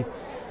Hockey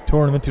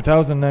Tournament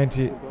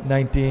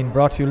 2019,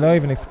 brought to you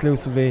live and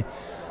exclusively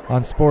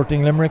on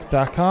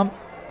sportinglimerick.com.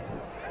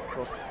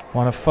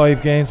 One of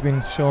 5 games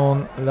being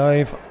shown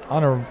live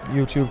on our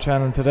YouTube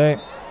channel today.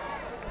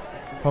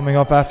 Coming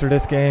up after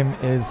this game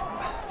is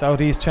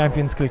Southeast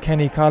champions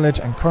Kilkenny College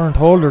and current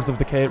holders of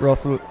the Kate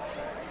Russell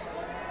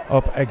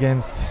up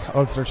against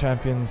Ulster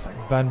champions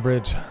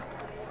Banbridge.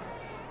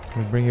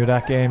 We'll bring you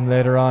that game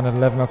later on at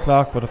 11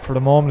 o'clock, but for the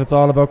moment it's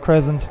all about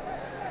Crescent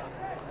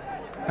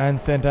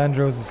and St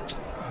Andrews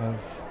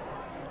as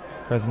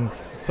Crescent's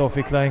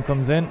Sophie Klein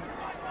comes in.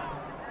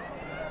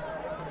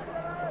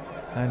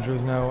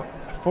 Andrews now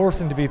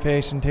forcing to be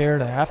patient here.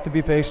 They have to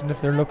be patient if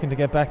they're looking to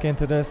get back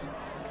into this.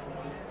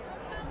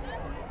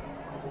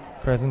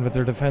 Crescent with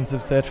their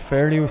defensive set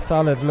fairly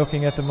solid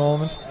looking at the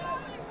moment.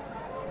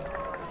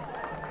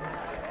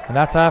 And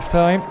that's half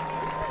time.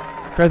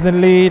 Crescent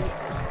lead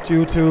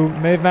due to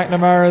Maeve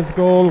McNamara's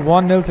goal,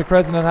 1-0 to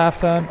Crescent at half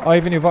time.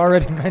 Ivan, you've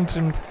already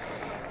mentioned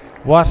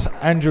what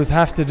Andrews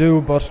have to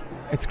do, but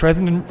it's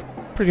Crescent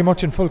pretty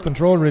much in full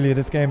control really of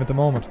this game at the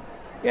moment.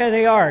 Yeah,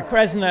 they are.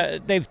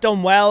 Crescent, they've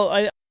done well.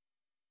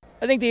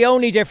 I think the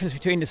only difference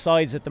between the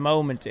sides at the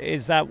moment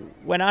is that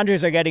when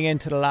Andrews are getting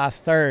into the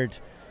last third,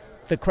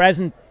 the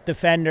Crescent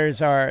defenders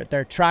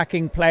they're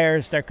tracking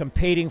players, they're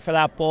competing for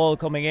that ball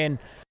coming in.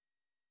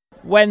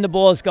 When the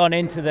ball's gone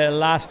into the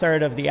last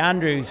third of the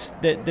Andrews,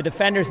 the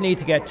defenders need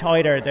to get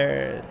tighter.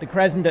 The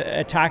Crescent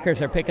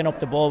attackers are picking up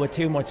the ball with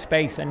too much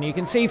space, and you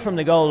can see from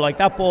the goal, like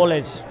that ball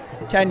is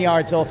 10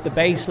 yards off the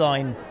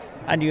baseline,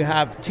 and you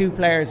have 2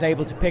 players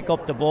able to pick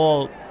up the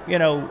ball, you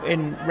know,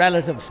 in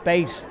relative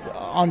space,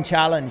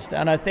 unchallenged.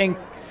 And I think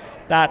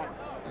that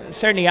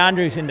certainly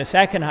Andrews in the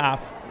second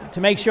half, to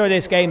make sure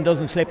this game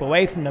doesn't slip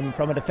away from them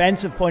from a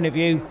defensive point of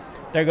view,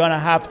 they're going to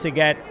have to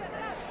get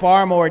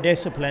far more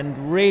disciplined,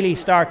 really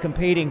start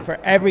competing for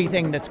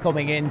everything that's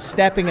coming in,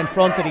 stepping in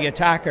front of the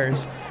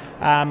attackers.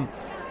 And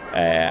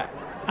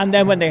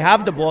then when they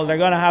have the ball, they're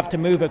going to have to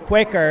move it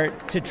quicker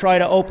to try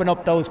to open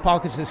up those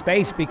pockets of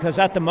space, because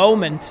at the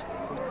moment,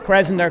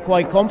 Crescent are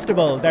quite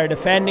comfortable. They're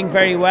defending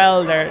very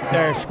well,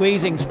 they're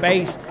squeezing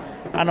space,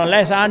 and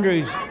unless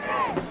Andrews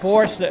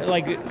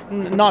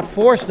not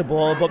force the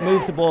ball, but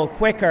move the ball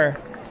quicker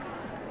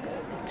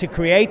to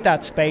create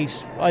that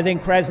space, I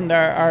think Crescent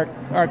are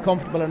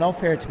comfortable enough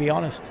here, to be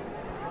honest.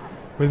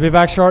 We'll be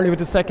back shortly with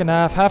the second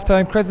half.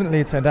 Half-time, Crescent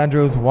leads St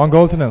Andrews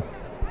 1-0.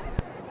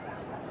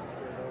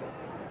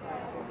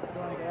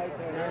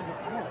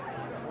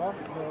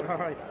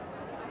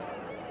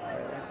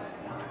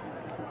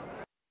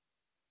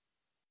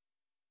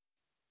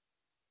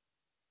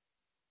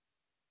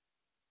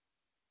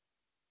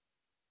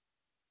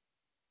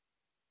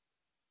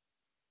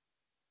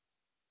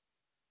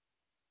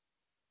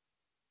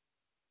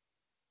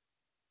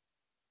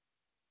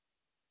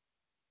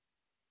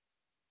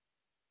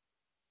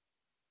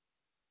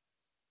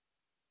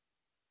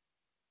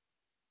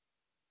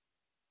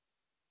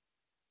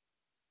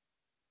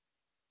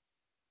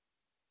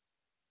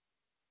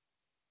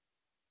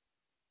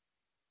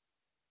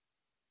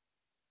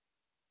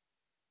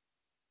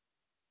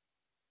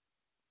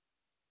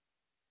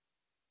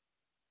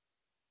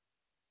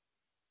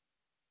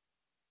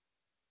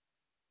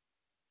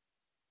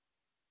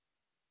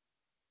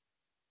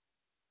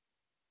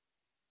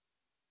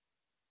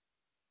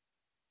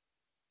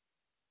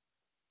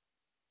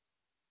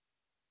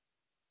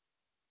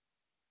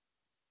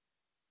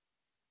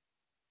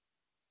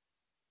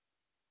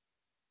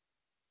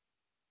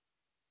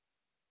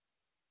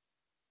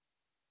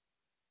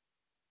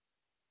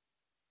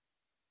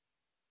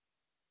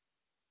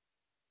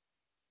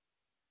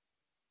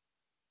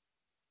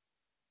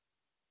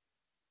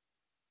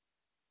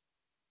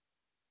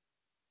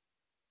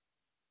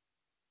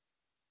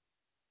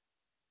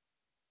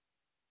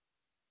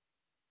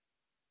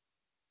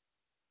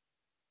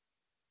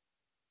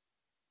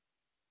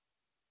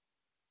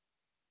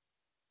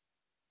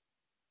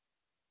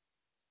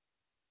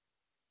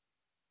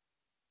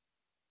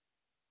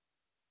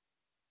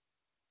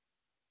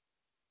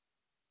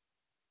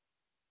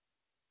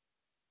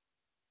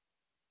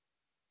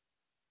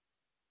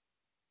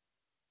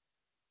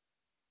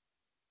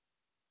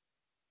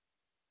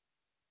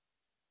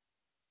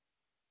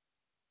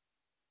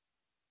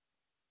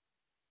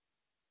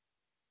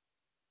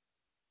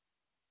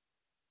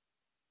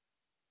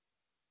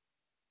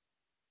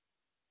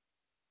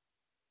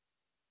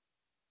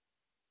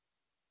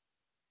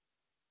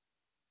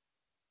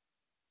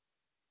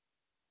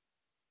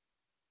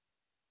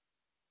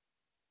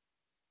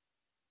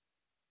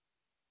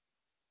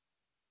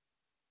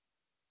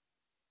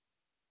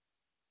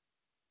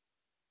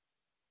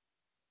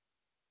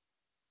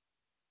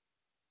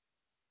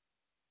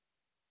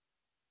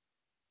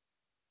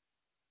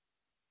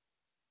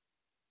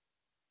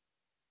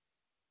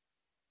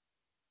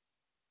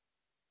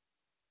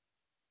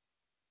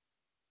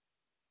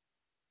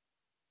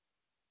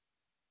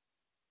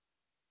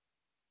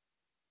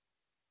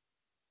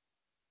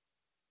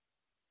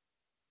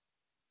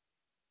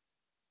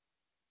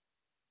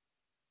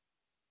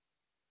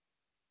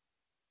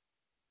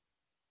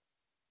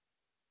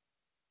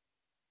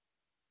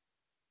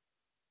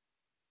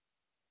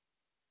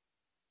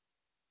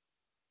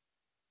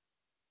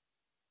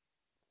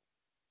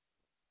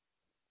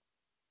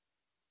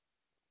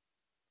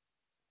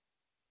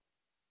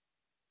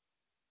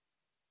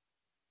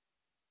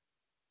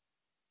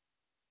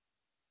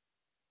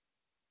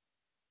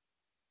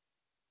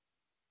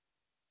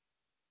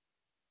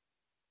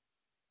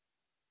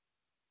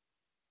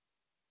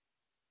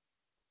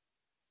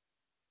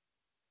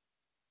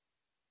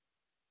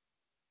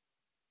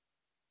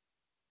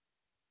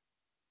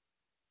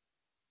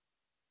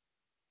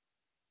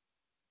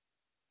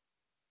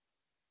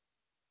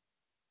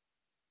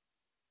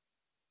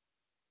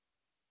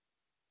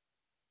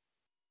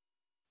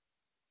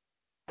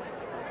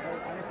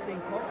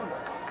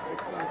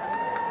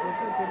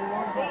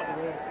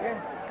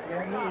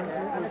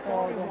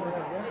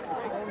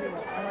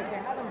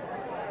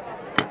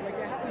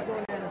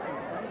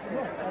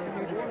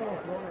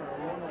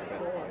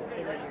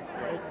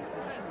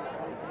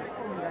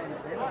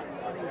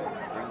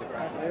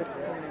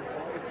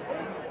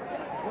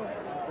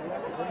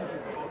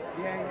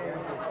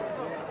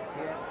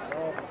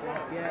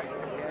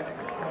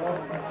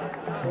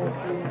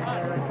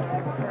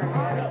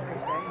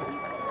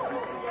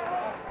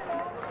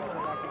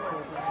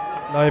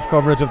 Live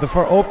coverage of the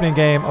opening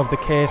game of the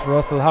Kate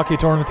Russell Hockey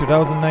Tournament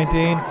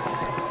 2019.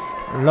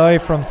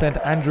 Live from St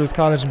Andrews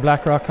College in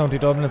Blackrock, County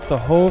Dublin. It's the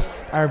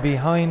hosts are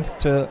behind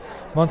to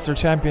Munster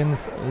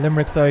champions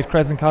Limerick side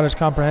Crescent College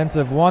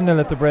Comprehensive 1-0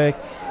 at the break.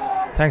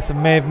 Thanks to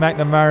Maeve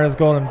McNamara's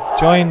goal, and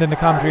joined in the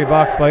commentary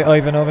box by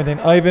Ivan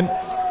Ovington. Ivan,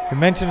 you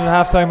mentioned at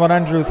half time what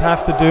Andrews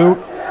have to do,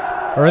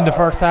 or in the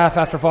first half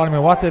after falling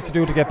in, what they have to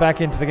do to get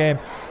back into the game.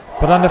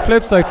 But on the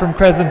flip side from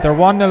Crescent, they're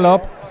 1-0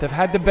 up. They've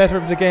had the better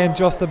of the game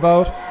just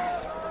about.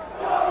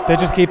 They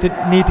just need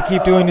to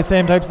keep doing the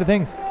same types of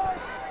things.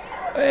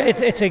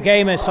 It's a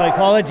game of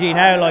psychology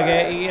now.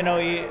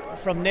 Like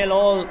from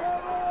 0-0,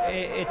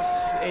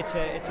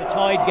 it's a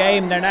tied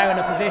game. They're now in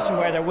a position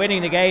where they're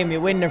winning the game. You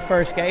win their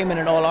first game in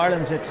an All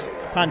Ireland's. It's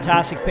a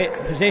fantastic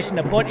position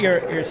to put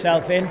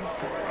yourself in.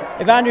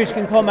 If Andrews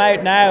can come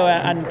out now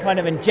and kind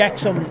of inject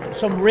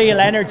some real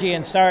energy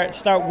and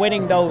start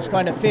winning those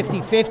kind of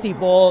 50-50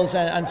 balls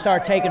and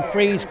start taking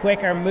frees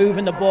quicker,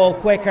 moving the ball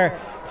quicker.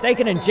 If they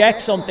can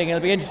inject something,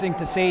 it'll be interesting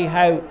to see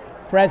how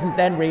Crescent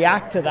then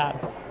react to that.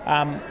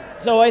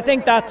 So I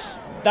think that's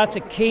a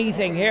key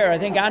thing here. I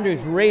think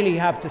Andrews really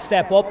have to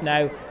step up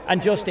now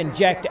and just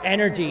inject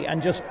energy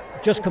and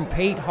just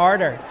compete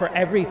harder for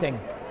everything.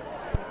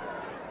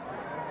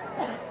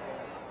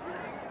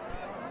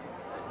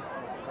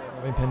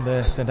 We've been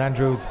the St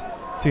Andrews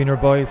senior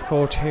boys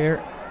coach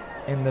here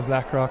in the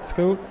Blackrock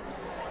School.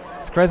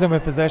 It's Crescent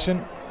with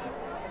possession.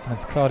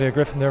 It's Claudia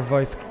Griffin, their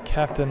vice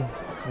captain,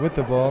 with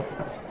the ball.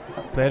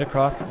 It's played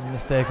across,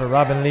 mistake for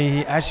Robin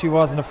Leahy, as she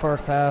was in the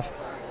first half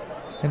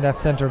in that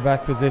centre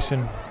back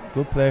position.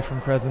 Good play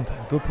from Crescent,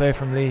 good play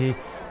from Leahy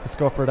to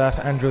scupper that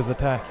Andrews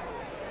attack.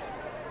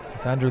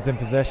 It's Andrews in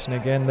possession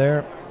again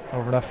there.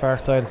 Over that far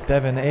side, it's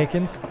Devin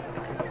Aikens.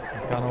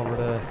 He's gone over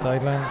the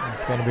sideline.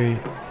 It's going to be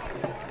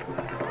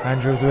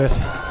Andrews with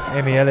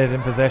Amy Elliott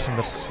in possession,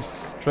 but she's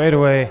straight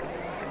away.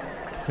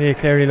 Leah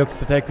Cleary looks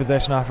to take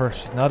possession off her.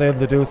 She's not able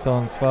to do so,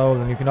 and it's foul.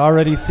 And you can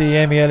already see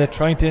Amy Elliott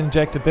trying to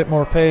inject a bit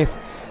more pace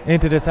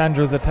into this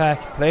Andrews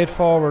attack. Played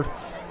forward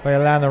by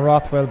Alana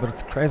Rothwell, but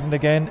it's Crescent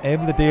again,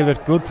 able to deal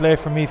with good play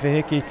from Aoife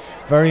Hickey.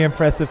 Very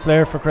impressive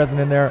player for Crescent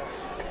in their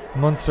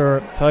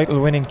Munster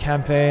title winning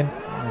campaign.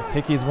 It's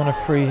Hickey's won a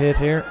free hit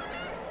here.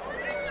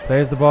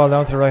 Plays the ball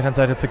down to the right hand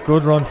side. It's a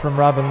good run from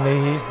Robin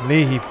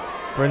Leahy.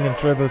 Brilliant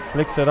dribble,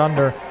 flicks it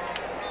under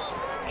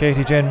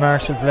Katie Jane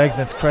Marshall's legs,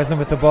 and it's Crescent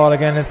with the ball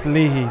again. It's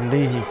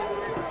Leahy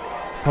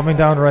coming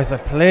down the right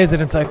side, plays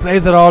it inside,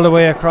 plays it all the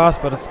way across,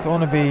 but it's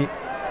going to be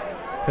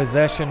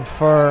possession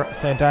for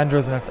St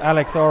Andrews, and it's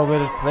Alex Orr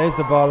with it. Plays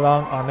the ball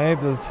long,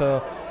 unable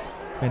to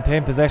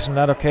maintain possession. On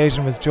that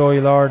occasion was Joey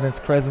Lord, and it's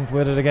Crescent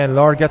with it again.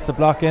 Lord gets the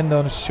block in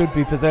though, and it should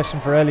be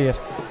possession for Elliott.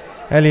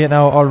 Elliott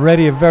now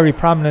already very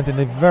prominent in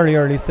the very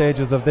early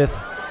stages of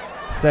this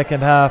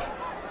second half.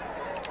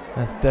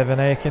 That's Devin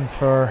Aikens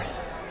for,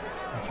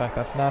 in fact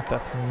that's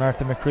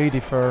Martha McCready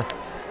for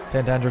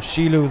St Andrews.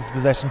 She loses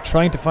possession,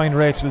 trying to find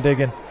Rachel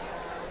Diggin.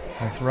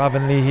 That's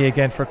Robin Leahy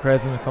again for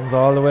Crescent. It comes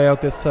all the way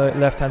out this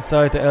left hand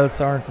side to Elle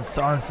Sorensen.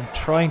 Sorensen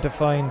trying to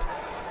find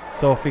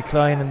Sophie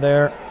Klein in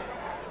there,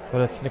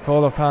 but it's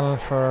Nicole O'Connell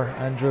for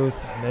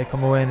Andrews, and they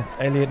come away, and it's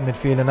Elliott in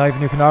midfield. And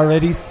Ivan, you can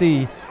already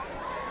see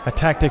a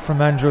tactic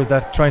from Andrews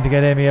that trying to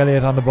get Amy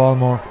Elliott on the ball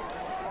more.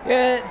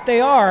 Yeah,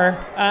 they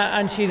are,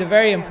 and she's a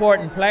very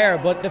important player.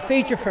 But the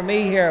feature for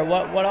me here,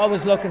 what I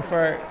was looking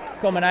for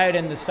coming out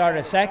in the start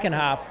of the second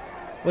half,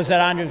 was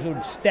that Andrews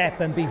would step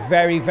and be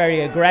very,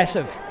 very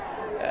aggressive.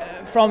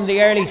 From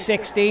the early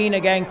 16,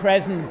 again,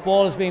 Crescent,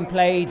 ball is being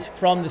played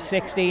from the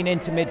 16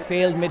 into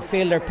midfield.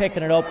 Midfielder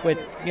picking it up with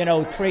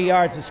 3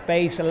 yards of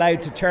space,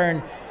 allowed to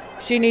turn.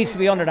 She needs to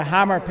be under the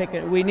hammer.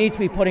 We need to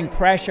be putting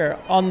pressure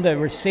on the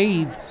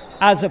receive,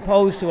 as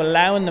opposed to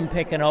allowing them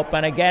picking up.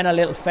 And again, a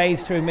little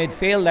phase through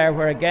midfield there,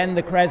 where again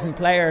the Crescent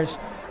players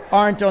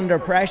aren't under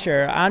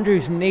pressure.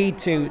 Andrews need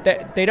to.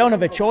 They don't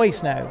have a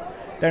choice now.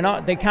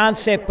 They can't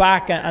sit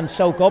back and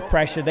soak up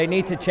pressure. They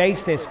need to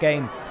chase this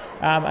game.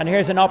 And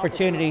here's an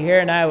opportunity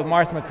here now with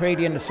Martha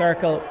McCready in the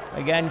circle.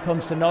 Again,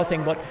 comes to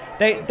nothing. But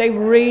they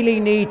really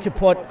need to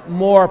put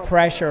more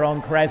pressure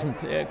on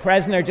Crescent.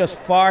 Crescent are just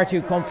far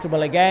too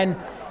comfortable again.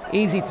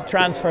 Easy to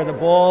transfer the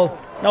ball.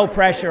 No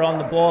pressure on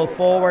the ball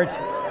forward.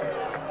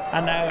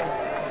 And now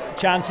a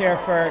chance here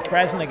for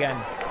Crescent again.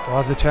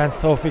 Was a chance.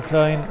 Sophie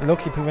Klein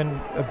lucky to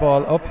win a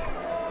ball up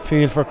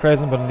field for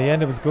Crescent, but in the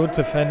end it was good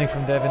defending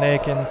from Devin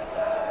Aikens,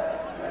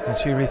 and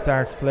she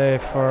restarts play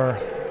for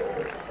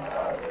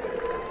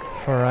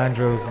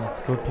Andrews, and it's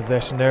good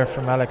possession there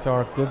from Alex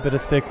Orr. Good bit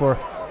of stick work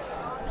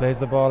Plays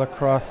the ball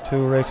across to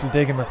Rachel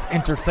Diggin. That's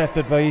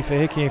intercepted by Aoife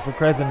Hickey for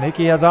Crescent.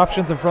 Hickey has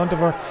options in front of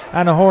her.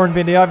 Anna Horn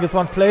being the obvious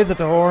one. Plays it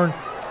to Horn.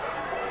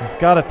 He's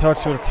got a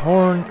touch, but it's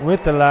Horn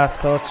with the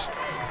last touch,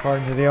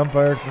 according to the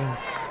umpires. And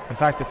in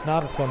fact, it's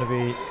not. It's going to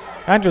be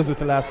Andrews with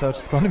the last touch.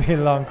 It's going to be a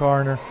long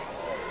corner.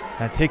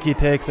 And Hickey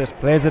takes it.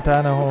 Plays it to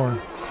Anna Horn.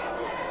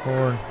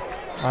 Horn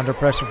under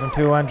pressure from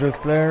two Andrews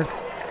players.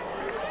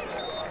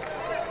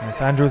 And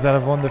it's Andrews that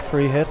have won the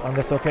free hit on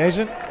this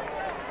occasion.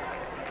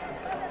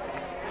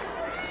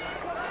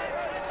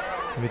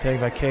 Will be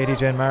taken by Katie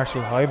Jane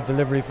Marshall. High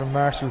delivery from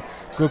Marshall.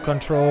 Good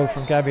control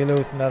from Gabby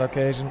Lewis on that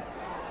occasion.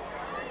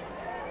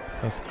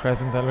 Plus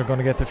Crescent that are going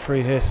to get the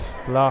free hit.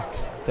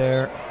 Blocked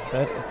there.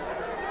 It's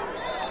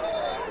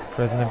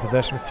Crescent in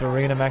possession with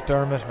Serena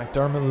McDermott.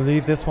 McDermott will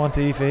leave this one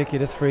to Aoife Hickey,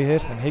 this free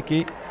hit. And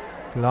Hickey,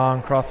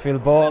 long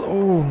crossfield ball.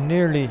 Oh,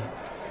 nearly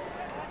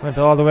went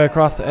all the way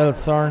across to Elle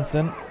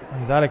Sorensen. It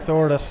was Alex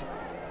Orr that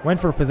went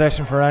for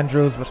possession for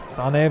Andrews, but was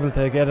unable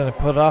to get it and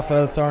put off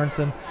Elle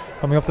Sorensen.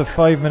 Coming up to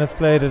 5 minutes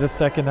played of this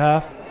second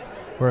half.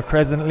 We're a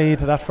Crescent lead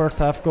to that first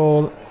half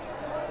goal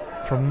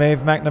from Maeve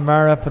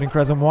McNamara, putting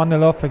Crescent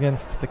 1-0 up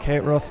against the Kate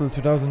Russell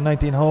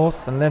 2019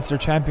 hosts and Leinster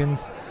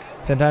champions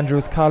St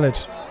Andrews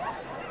College.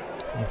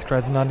 It's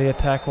Crescent on the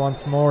attack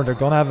once more. They're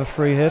going to have a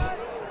free hit.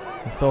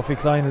 And Sophie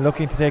Klein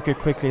looking to take it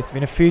quickly. It's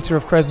been a feature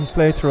of Crescent's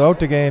play throughout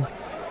the game.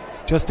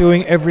 Just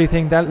doing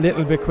everything that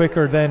little bit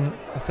quicker than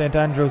St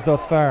Andrews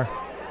thus far.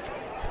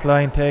 As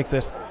Klein takes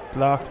it,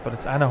 blocked, but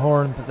it's Anna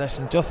Horn in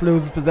possession. Just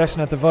loses possession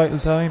at the vital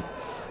time.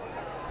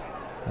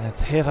 And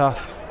it's hit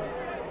off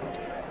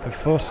the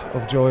foot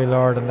of Joey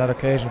Lord on that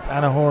occasion. It's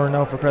Anna Horn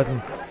now for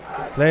Crescent.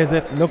 Plays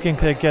it, looking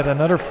to get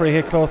another free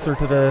hit closer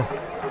to the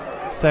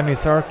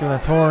semicircle. And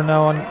it's Horn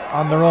now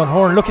on the run.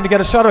 Horn looking to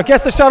get a shot away.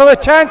 Gets the shot away.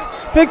 Chance!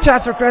 Big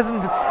chance for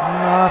Crescent. It's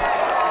not.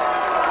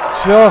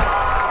 Just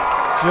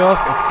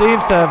it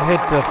seems to have hit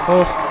the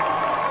foot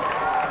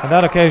on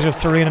that occasion of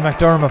Serena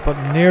McDermott,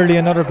 but nearly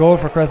another goal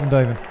for Crescent,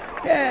 Ivan.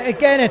 Yeah,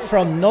 again, it's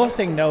from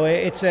nothing though.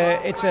 It's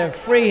a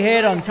free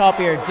hit on top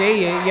of your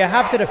D. You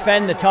have to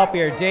defend the top of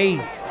your D,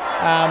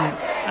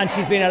 and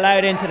she's been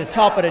allowed into the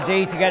top of the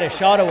D to get a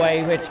shot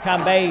away, which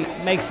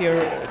Cambay makes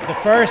the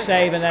first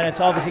save, and then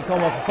it's obviously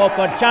come off the foot.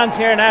 But chance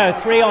here now,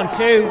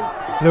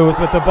 3-on-2. Lewis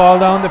with the ball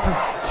down. The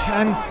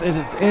chance, it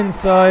is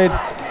inside.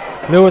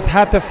 Lewis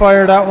had to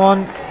fire that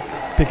one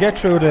to get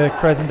through the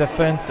Crescent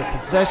defence. The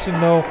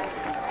possession though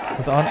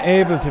was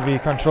unable to be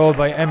controlled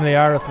by Emily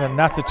Arisman.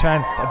 That's a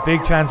chance, a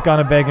big chance gone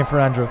a begging for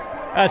Andrews.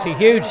 That's a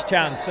huge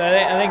chance.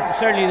 I think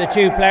certainly the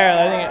two players,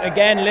 I think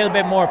again a little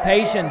bit more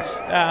patience.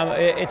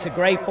 It's a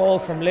great ball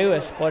from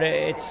Lewis, but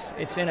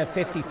it's in a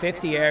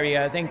 50-50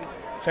 area. I think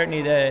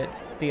certainly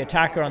the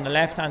attacker on the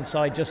left hand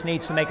side just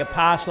needs to make a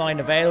pass line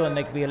available, and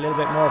they can be a little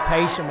bit more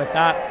patient with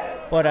that.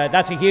 But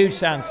that's a huge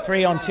chance.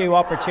 3-on-2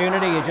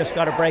 opportunity. You just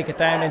got to break it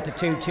down into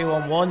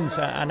 2-on-1s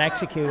and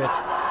execute it.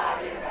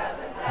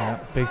 Yeah,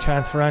 big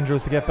chance for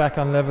Andrews to get back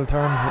on level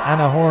terms.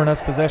 Anna Horn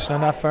has possession on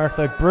that far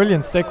side.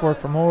 Brilliant stick work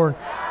from Horn.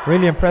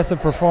 Really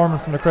impressive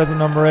performance from the Crescent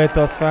number 8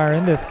 thus far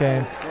in this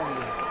game.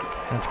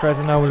 As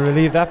Crescent now will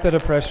relieve that bit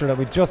of pressure that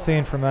we've just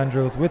seen from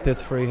Andrews with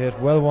this free hit.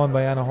 Well won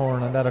by Anna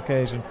Horn on that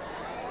occasion.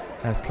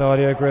 As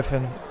Claudia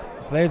Griffin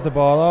plays the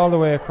ball all the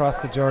way across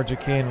to Georgia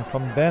Keane,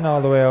 come then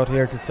all the way out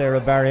here to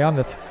Sarah Barry on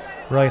this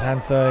right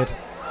hand side.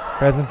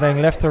 Crescent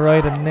playing left to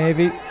right in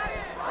Navy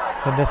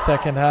in this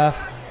second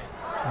half,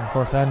 and of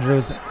course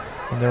Andrews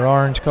in their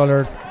orange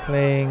colours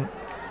playing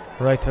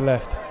right to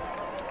left.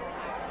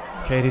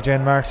 It's Katie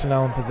Jane Marshall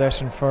now in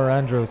possession for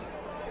Andrews.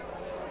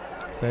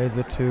 Plays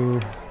it to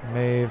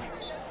Maeve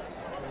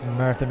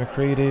Martha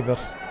McCready,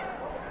 but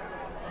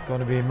it's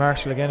going to be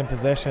Marshall again in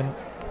possession.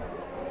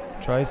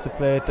 Tries to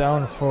play it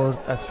down as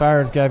far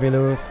as Gabby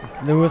Lewis. It's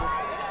Lewis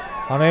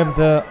unable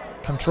to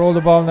control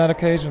the ball on that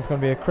occasion. It's going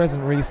to be a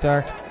Crescent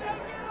restart.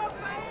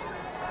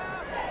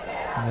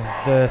 And it's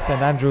the St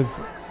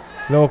Andrews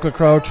local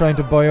crowd trying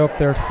to buy up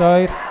their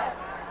side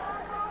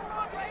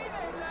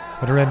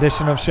with a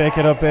rendition of Shake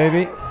It Up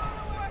Baby.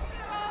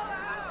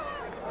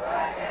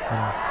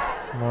 And it's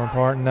more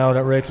important now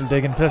that Rachel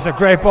Diggin plays a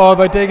great ball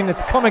by Diggin.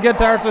 It's come again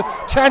to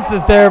Arsmith.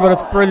 Chances there, but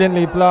it's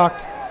brilliantly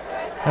blocked.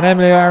 And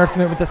Emily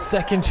Arsmith with the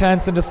second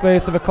chance in the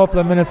space of a couple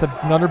of minutes.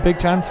 Another big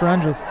chance for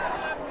Andrews.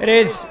 It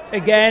is.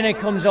 Again, it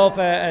comes off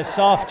a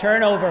soft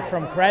turnover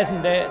from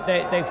Crescent.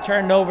 They've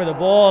turned over the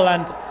ball,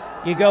 and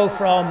you go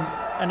from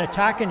an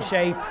attacking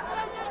shape,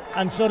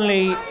 and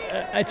suddenly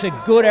it's a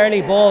good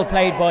early ball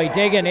played by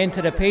Diggin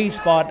into the P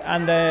spot,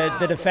 and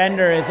the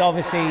defender is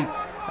obviously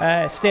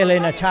still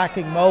in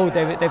attacking mode.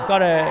 They've got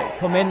to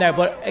come in there.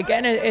 But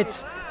again,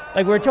 it's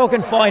like we're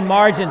talking fine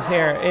margins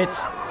here.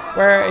 It's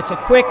where it's a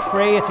quick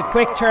free, it's a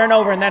quick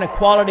turnover, and then a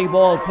quality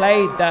ball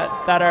played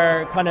that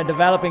are kind of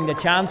developing the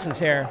chances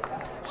here.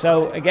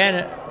 So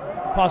again,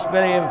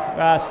 possibility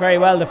of it's very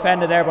well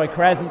defended there by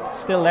Crescent.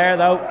 Still there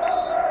though.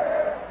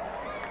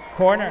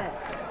 Corner.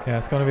 Yeah,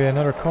 it's going to be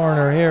another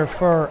corner here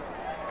for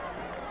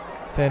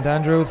St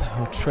Andrews,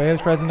 who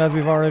trailed Crescent, as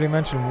we've already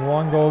mentioned,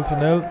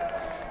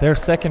 1-0. Their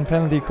second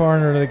penalty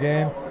corner of the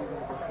game.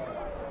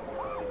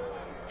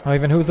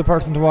 Ivan, who's the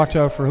person to watch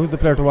out for? Who's the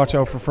player to watch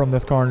out for from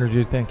this corner, do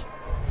you think?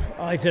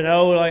 I don't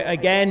know.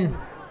 Again,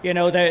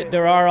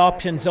 there are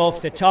options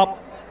off the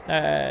top.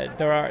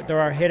 There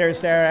are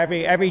hitters there.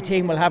 Every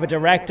team will have a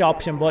direct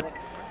option, but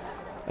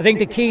I think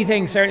the key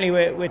thing certainly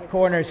with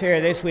corners here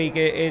this week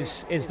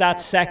is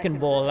that second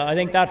ball. I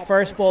think that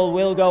first ball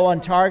will go on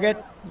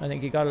target. I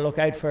think you got to look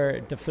out for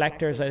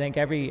deflectors. I think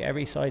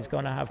every side's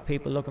going to have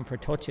people looking for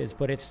touches,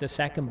 but it's the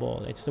second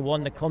ball. It's the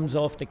one that comes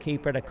off the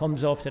keeper, that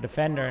comes off the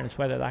defender, and it's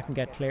whether that can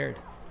get cleared.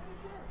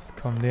 It's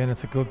coming in.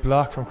 It's a good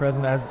block from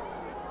Crescent. As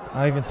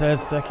Ivan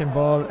says, second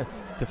ball.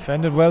 It's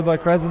defended well by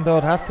Crescent, though,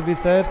 it has to be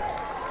said.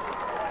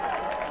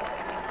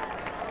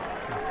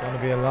 It's going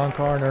to be a long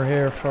corner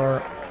here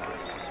for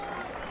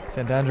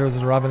St Andrews,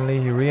 and Robin Lee.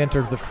 He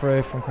re-enters the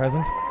fray from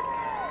Crescent.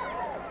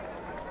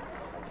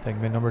 It's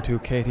taken by number 2,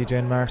 Katie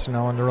Jane Marshall,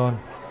 now on the run.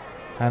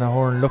 Hannah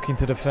Horn looking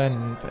to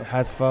defend,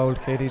 has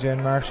fouled Katie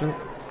Jane Marshall.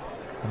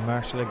 And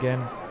Marshall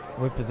again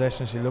with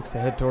possession. She looks to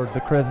head towards the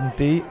Crescent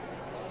D.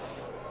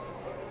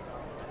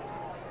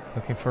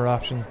 Looking for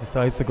options,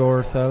 decides to go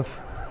herself.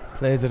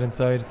 Plays it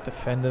inside, it's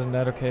defended on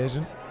that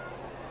occasion.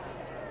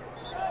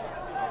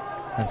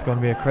 And it's going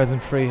to be a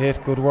Crescent free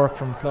hit. Good work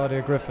from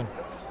Claudia Griffin.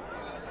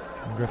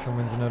 And Griffin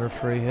wins another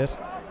free hit.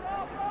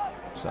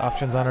 There's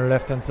options on her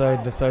left hand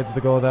side, decides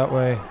to go that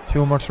way.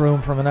 Too much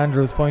room from an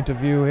Andrews point of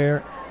view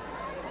here.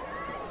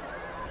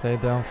 Played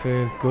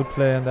downfield, good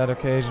play on that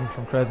occasion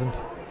from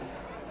Crescent.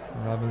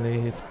 And Robin Lee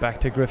hits back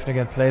to Griffin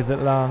again, plays it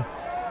long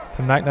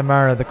to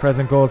McNamara, the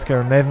Crescent goal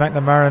scorer. Maeve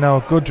McNamara now,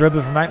 good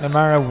dribble from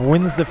McNamara,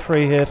 wins the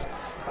free hit,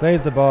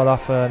 plays the ball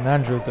off an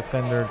Andrews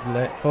defender's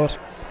left foot.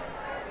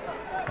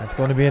 And it's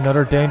going to be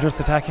another dangerous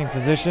attacking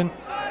position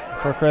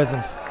for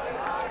Crescent.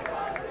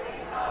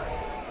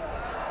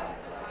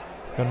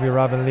 It's going to be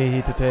Robin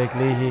Leahy to take.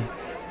 Leahy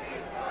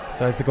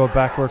decides to go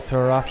backwards to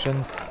her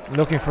options,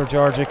 looking for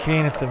Georgia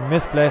Keane. It's a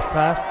misplaced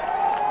pass,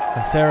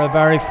 and Sarah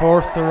Barry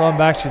forced to run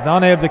back. She's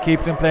not able to keep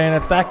it in play, and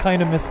it's that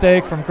kind of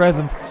mistake from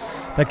Crescent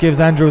that gives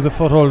Andrews a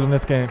foothold in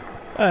this game.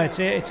 It's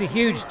a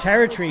huge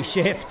territory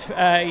shift.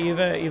 You've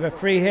a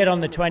free hit on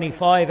the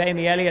 25.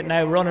 Amy Elliott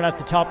now running at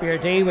the top of your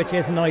D, which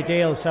isn't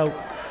ideal. So,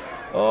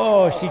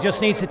 she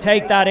just needs to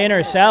take that in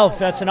herself.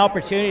 That's an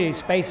opportunity.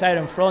 Space out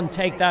in front,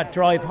 take that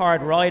drive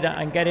hard right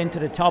and get into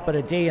the top of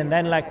the D and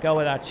then let go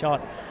of that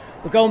shot.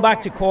 But going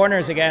back to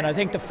corners again, I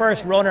think the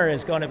first runner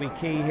is going to be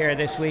key here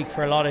this week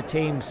for a lot of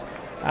teams.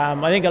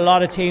 I think a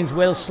lot of teams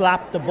will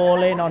slap the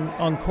ball in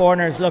on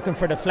corners looking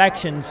for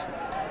deflections.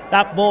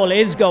 That ball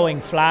is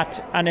going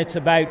flat, and it's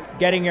about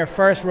getting your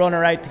first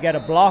runner out to get a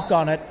block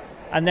on it,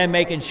 and then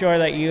making sure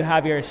that you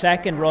have your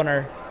second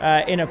runner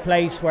in a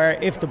place where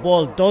if the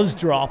ball does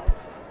drop,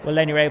 well,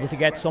 then you're able to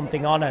get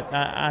something on it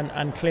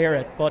and clear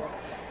it. But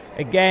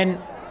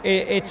again,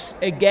 it's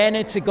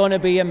going to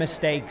be a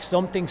mistake,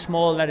 something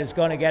small that is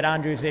going to get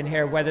Andrews in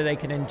here, whether they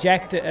can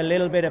inject a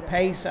little bit of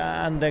pace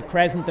and the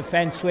Crescent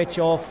defence switch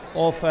off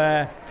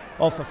a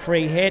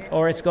free hit,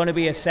 or it's going to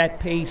be a set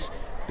piece,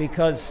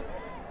 because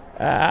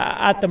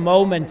at the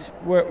moment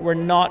we're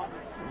not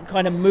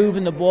kind of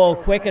moving the ball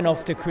quick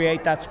enough to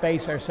create that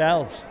space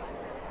ourselves.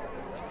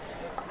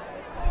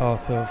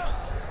 Thoughts of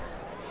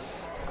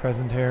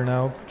Crescent here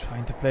now,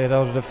 trying to play it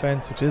out of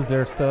defence, which is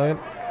their style.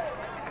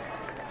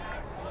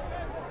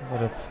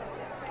 But it's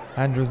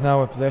Andrews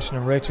now with possession,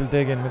 and Rachel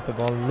Diggin with the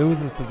ball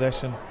loses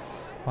possession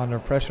under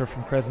pressure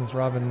from Crescent's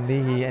Robin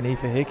Leahy and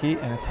Aoife Hickey,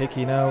 and it's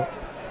Hickey now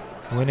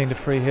winning the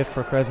free hit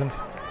for Crescent.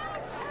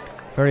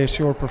 Very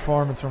assured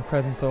performance from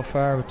Crescent so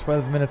far, with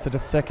 12 minutes of the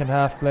second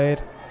half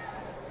played.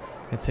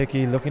 It's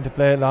Hickey looking to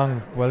play it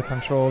long, well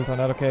controlled on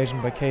that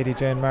occasion by Katie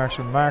Jane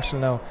Marshall. Marshall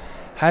now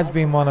has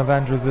been one of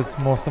Andrews'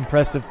 most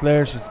impressive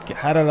players. She's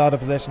had a lot of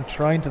possession,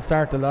 trying to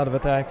start a lot of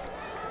attacks,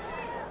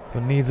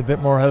 but needs a bit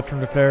more help from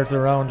the players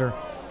around her.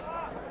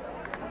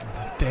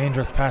 It's a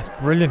dangerous pass,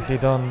 brilliantly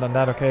done on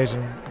that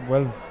occasion.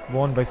 Well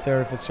won by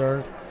Sarah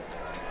Fitzgerald,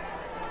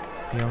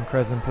 the young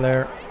Crescent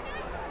player,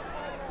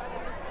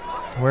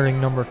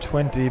 wearing number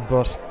 20,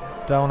 but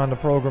down on the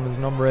programme is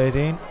number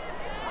 18.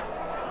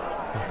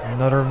 It's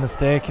another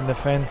mistake in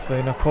defence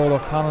by Nicole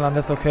O'Connell on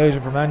this occasion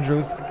from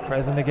Andrews.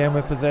 Crescent again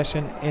with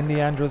possession in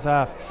the Andrews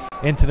half.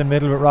 Into the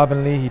middle with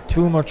Robin Leahy.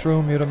 Too much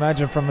room, you'd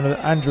imagine, from an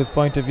Andrews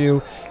point of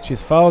view.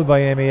 She's fouled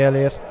by Amy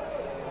Elliott.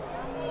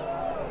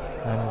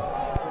 And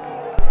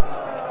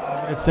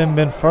it's in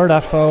bin for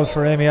that foul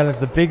for Amy Elliott.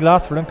 It's a big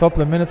loss for them,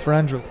 couple of minutes for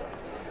Andrews.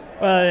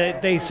 Well,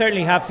 they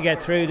certainly have to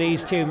get through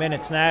these 2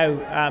 minutes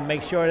now.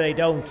 Make sure they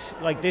don't,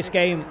 like this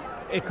game,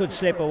 it could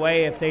slip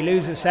away. If they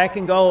lose a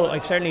second goal, I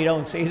certainly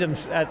don't see them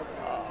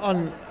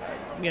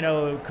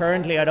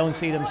currently I don't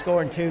see them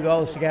scoring 2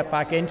 goals to get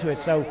back into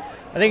it. So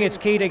I think it's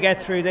key to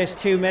get through this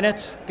 2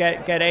 minutes,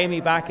 get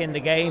Amy back in the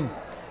game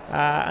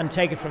and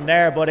take it from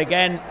there. But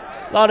again,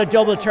 a lot of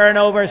double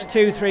turnovers,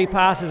 2-3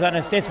 passes, and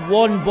it's this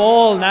one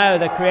ball now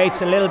that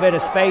creates a little bit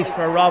of space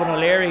for Robin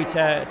O'Leary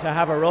to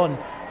have a run.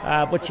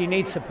 But she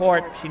needs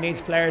support, she needs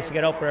players to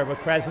get up there, but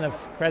Crescent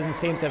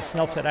seem to have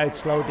snuffed it out,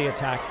 slowed the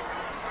attack.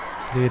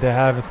 Indeed they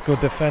have. It's good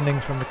defending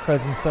from the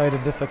Crescent side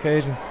on this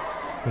occasion,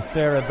 with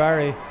Sarah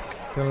Barry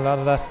Doing a lot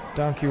of that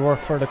donkey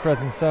work for the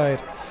Crescent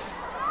side.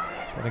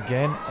 But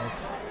again,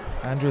 it's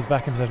Andrews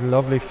back himself.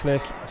 Lovely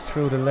flick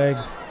through the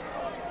legs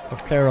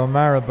of Claire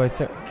O'Mara by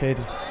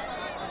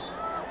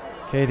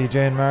Katie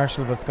Jane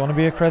Marshall. But it's going to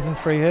be a Crescent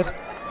free hit.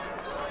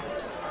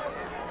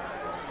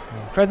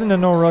 Crescent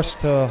in no rush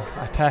to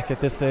attack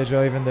at this stage,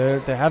 Ivan.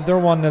 They have their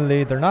 1-0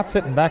 lead. They're not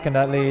sitting back in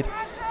that lead.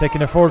 They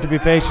can afford to be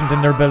patient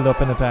in their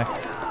build-up and attack.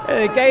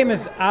 The game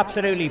is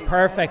absolutely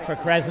perfect for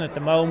Crescent at the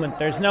moment.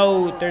 There's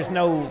no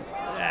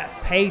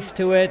pace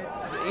to it.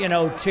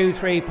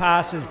 2-3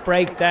 passes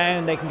break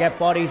down. They can get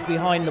bodies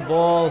behind the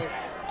ball.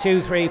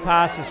 2-3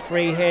 passes,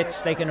 free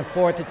hits. They can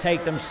afford to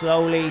take them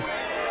slowly.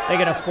 They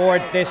can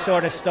afford this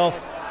sort of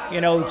stuff.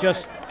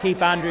 Just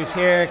keep Andrews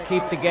here,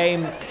 keep the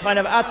game kind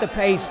of at the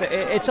pace.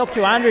 It's up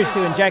to Andrews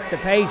to inject the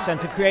pace and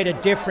to create a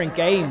different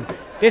game.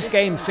 This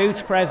game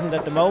suits Crescent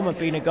at the moment,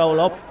 being a goal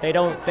up. They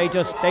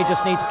just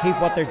need to keep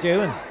what they're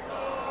doing.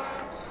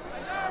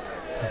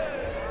 It's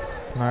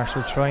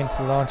Marshall trying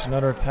to launch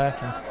another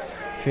attack, and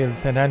feel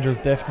St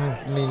Andrews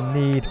definitely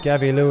need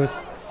Gabby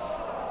Lewis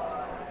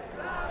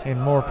in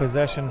more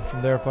possession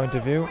from their point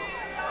of view.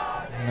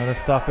 Another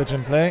stoppage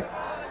in play.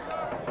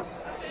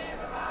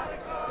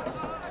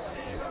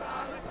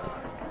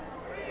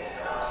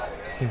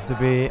 Seems to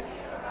be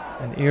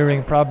an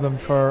earring problem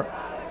for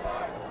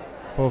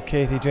both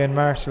Katie Jane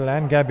Marshall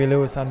and Gabby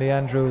Lewis on the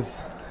Andrews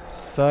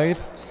side.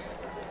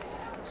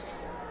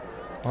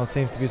 All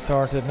seems to be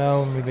sorted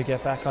now, and we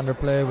get back under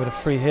play with a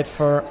free hit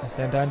for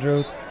St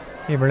Andrews.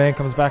 Emer Lane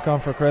comes back on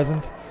for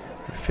Crescent.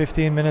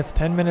 15 minutes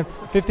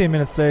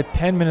played,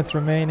 10 minutes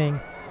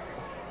remaining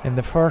in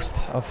the first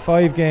of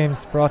 5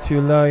 games brought to you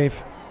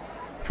live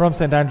from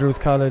St Andrews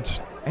College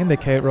in the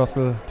Kate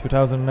Russell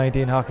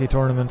 2019 hockey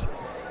tournament.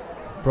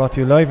 Brought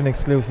to you live and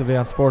exclusively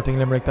on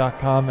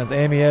sportinglimerick.com as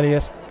Amy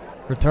Elliott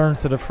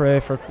returns to the fray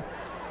for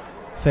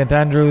St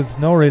Andrews.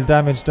 No real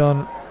damage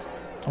done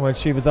while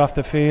she was off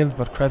the field,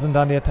 but Crescent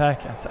on the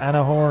attack. It's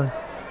Anna Horn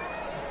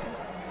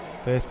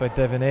faced by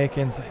Devin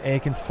Aikens.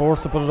 Aikens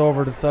forced to put it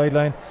over the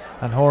sideline,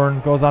 and Horn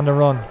goes on the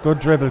run. Good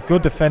dribble,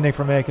 good defending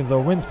from Aikens,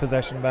 though wins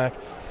possession back.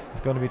 It's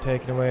going to be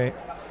taken away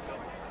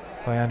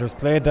by Andrews.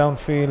 Played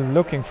downfield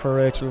looking for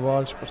Rachel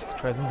Walsh, but it's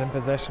Crescent in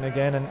possession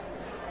again, and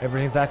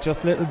everything's that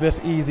just a little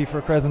bit easy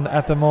for Crescent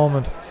at the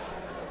moment.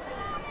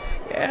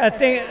 Yeah, I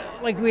think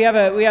we have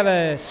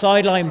a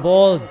sideline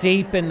ball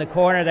deep in the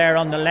corner there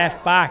on the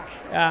left back.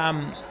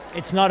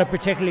 It's not a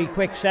particularly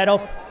quick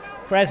setup.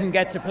 Crescent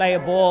get to play a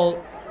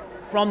ball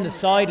from the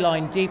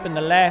sideline deep in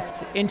the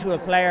left into a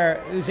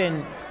player who's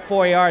in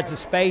 4 yards of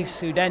space,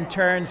 who then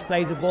turns,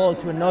 plays a ball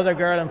to another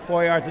girl in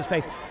 4 yards of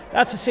space.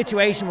 That's a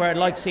situation where I'd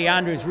like to see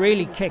Andrews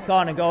really kick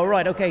on and go,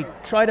 right, okay,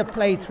 try to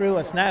play through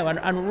us now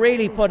and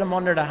really put him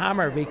under the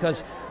hammer,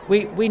 because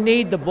we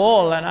need the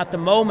ball. And at the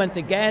moment,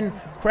 again,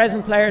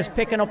 Crescent players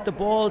picking up the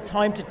ball,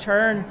 time to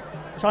turn,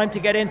 time to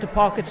get into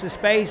pockets of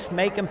space,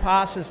 making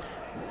passes.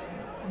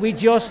 We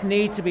just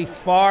need to be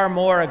far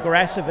more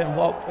aggressive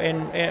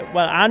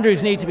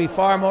Andrews need to be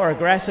far more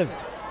aggressive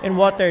in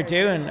what they're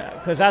doing,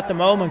 because at the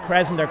moment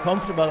Crescent are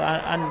comfortable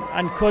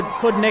and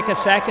could nick a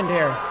second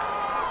here.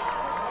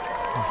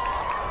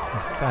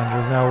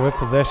 Andrews now with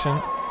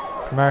possession.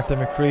 It's Martha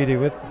McCready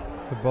with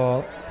the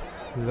ball,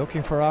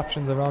 looking for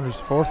options around her. She's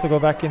forced to go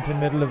back into the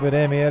middle with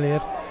Amy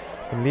Elliott.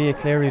 But Leah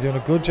Cleary doing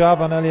a good job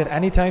on Elliott.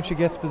 Anytime she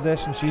gets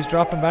possession, she's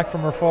dropping back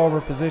from her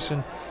forward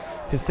position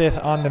to sit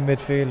on the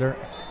midfielder.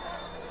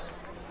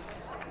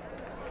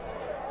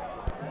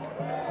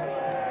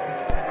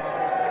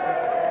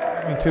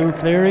 To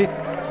Cleary.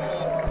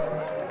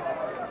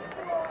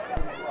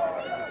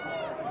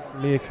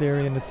 Leah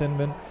Cleary in the sin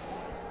bin,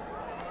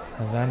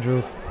 as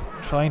Andrews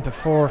trying to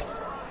force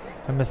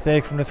a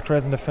mistake from this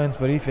Crescent defence,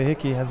 but Aoife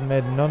Hickey has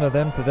made none of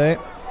them today.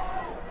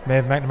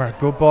 Maeve McNamara,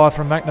 good ball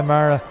from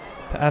McNamara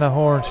to Anna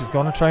Horn. She's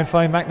going to try and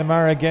find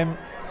McNamara again,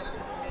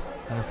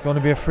 and it's going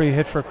to be a free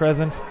hit for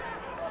Crescent.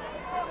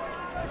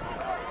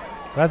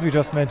 But as we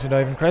just mentioned,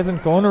 Ivan,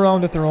 Crescent going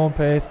around at their own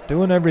pace,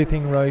 doing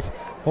everything right,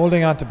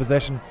 holding on to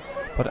possession.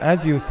 But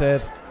as you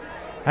said,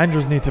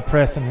 Andrews need to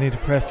press, and need to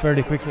press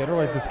fairly quickly,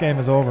 otherwise this game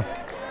is over.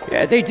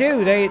 Yeah, they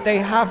do. They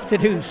have to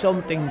do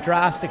something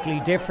drastically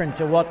different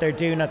to what they're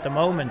doing at the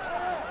moment.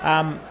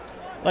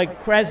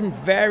 Crescent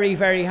very,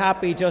 very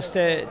happy just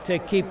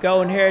to keep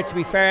going here. To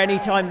be fair,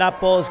 anytime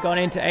that ball's gone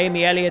into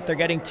Amy Elliott, they're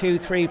getting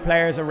 2-3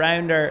 players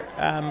around her,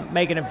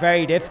 making it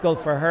very difficult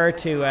for her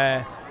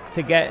to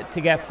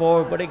get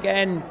forward. But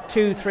again,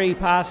 2-3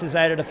 passes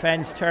out of the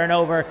fence,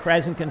 turnover.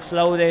 Crescent can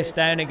slow this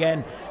down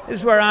again.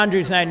 This is where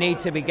Andrews now need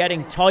to be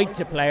getting tight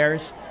to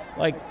players.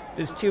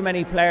 There's too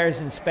many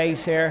players in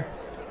space here,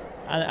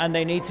 and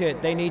they need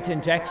to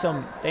inject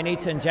some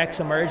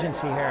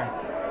urgency here.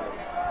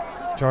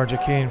 It's Georgia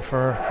Keane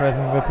for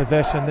Crescent with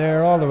possession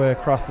there, all the way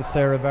across to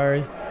Sarah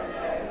Barry.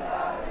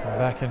 And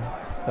back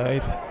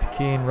inside to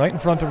Keane, right in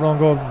front of her own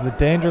goals. This is a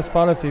dangerous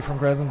policy from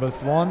Crescent, but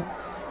it's one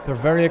they're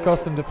very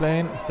accustomed to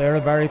playing. Sarah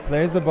Barry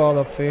plays the ball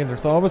upfield.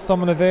 There's always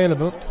someone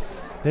available.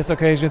 This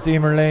occasion it's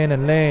Emer Lane,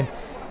 and Lane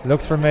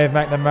looks for Maeve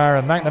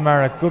McNamara.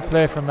 McNamara, good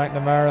play from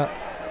McNamara.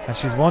 And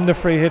she's won the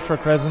free hit for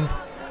Crescent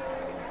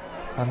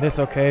on this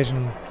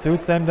occasion.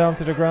 Suits them down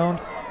to the ground.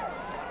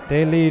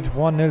 They lead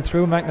 1-0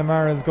 through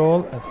McNamara's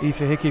goal as Aoife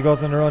Hickey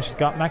goes on the run. She's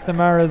got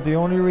McNamara as the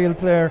only real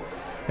player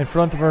in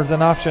front of her as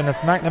an option.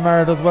 As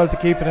McNamara does well to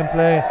keep it in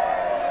play,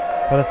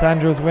 but it's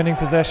Andrews winning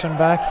possession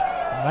back.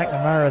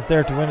 McNamara is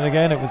there to win it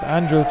again. It was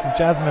Andrews from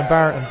Jasmine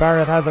Barrett, and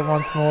Barrett has it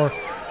once more.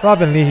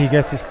 Robin Leahy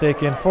gets his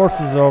stick in,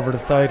 forces it over the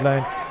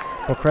sideline.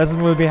 But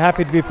Crescent will be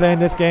happy to be playing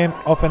this game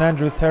up in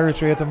Andrews'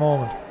 territory at the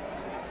moment.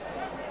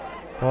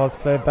 Ball's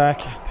played back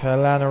to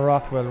Alana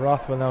Rothwell.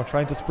 Rothwell now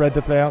trying to spread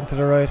the play out to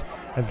the right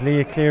as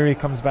Leah Cleary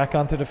comes back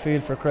onto the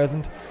field for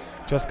Crescent.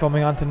 Just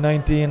coming on to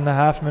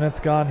 19.5 minutes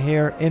gone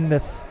here in the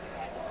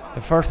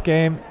first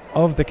game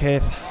of the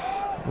Kate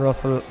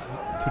Russell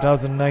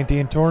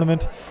 2019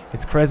 tournament.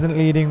 It's Crescent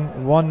leading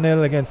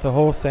 1-0 against the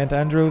host St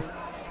Andrews,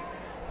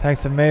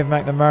 thanks to Maeve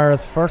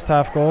McNamara's first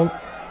half goal.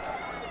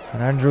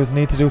 And Andrews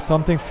need to do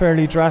something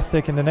fairly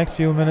drastic in the next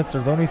few minutes.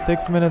 There's only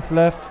 6 minutes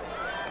left,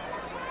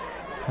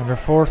 and they're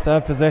forced to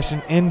have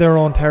possession in their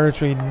own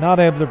territory, not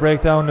able to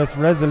break down this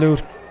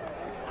resolute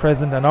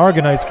Crescent and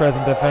organised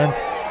Crescent defence.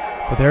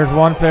 But there's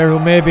one player who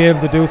may be able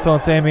to do so.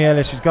 It's Amy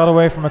Elliott. She's got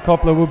away from a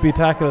couple of would-be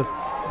tackles,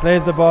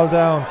 plays the ball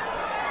down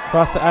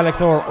across to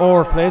Alex Orr.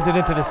 Orr plays it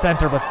into the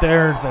centre, but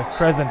there's a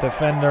Crescent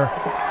defender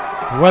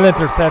well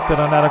intercepted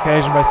on that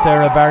occasion by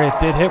Sarah Barry. It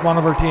did hit one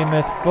of her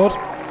teammates' foot,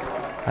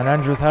 and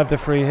Andrews have the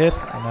free hit,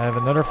 and I have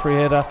another free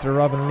hit after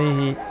Robin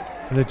Leahy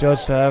is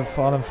adjudged to have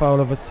fallen foul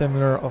of a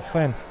similar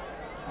offence.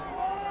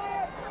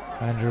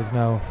 Andrews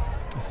now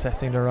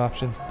assessing their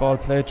options. Ball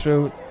played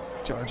through.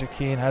 Georgia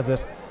Keane has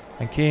it,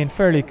 and Keane,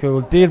 fairly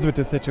cool, deals with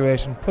the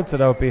situation, puts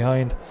it out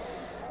behind.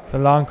 It's a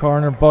long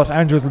corner, but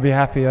Andrews will be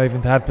happy,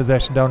 Ivan, to have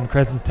possession down in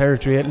Crescent's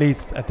territory, at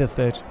least at this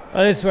stage.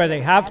 Well, this is where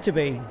they have to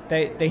be.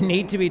 They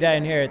need to be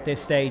down here at this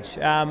stage.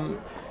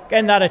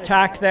 Getting that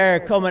attack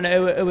there coming,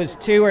 it was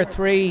 2 or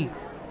 3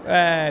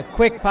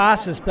 quick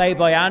passes played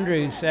by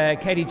Andrews.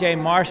 Katie Jane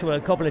Marshall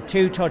with a couple of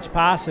 2-touch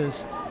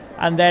passes,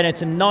 and then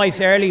it's a nice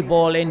early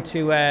ball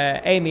into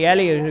Amy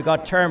Elliott, who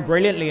got turned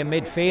brilliantly in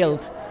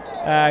midfield,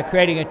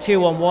 creating a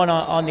 2-on-1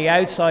 on the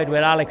outside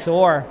with Alex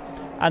Orr.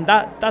 And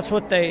that's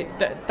what they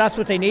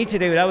need to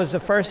do. That was the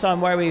first time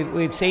where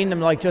we've seen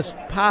them like just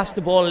pass the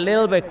ball a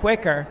little bit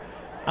quicker,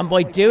 and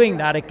by doing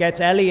that it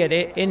gets Elliott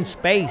in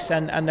space,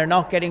 and they're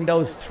not getting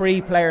those 3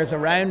 players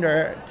around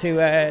her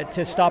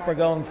to stop her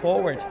going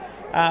forward.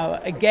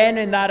 Again,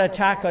 in that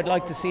attack, I'd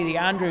like to see the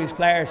Andrews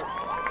players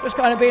just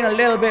kind of being a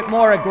little bit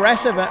more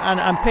aggressive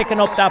and picking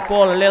up that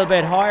ball a little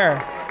bit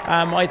higher.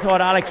 I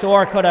thought Alex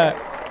Orr could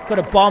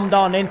have bombed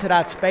on into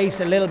that space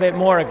a little bit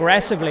more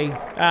aggressively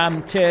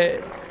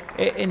to.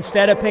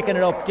 Instead of picking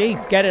it up deep,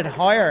 get it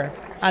higher,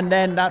 and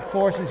then that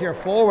forces your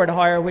forward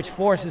higher, which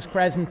forces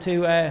Crescent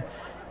to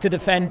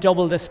defend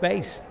double the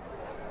space.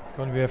 It's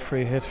going to be a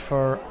free hit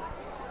for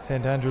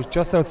St Andrews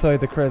just outside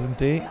the Crescent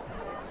D.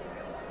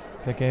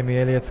 It's like Amy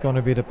Elliott's going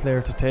to be the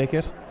player to take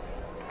it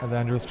as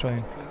Andrews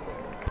trying.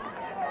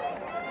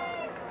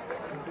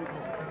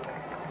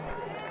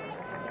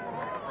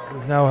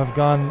 Andrews now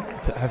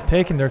have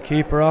taken their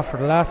keeper off for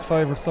the last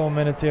 5 or so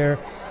minutes here.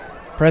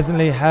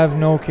 Presently have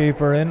no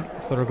keeper in,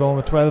 so they're going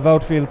with 12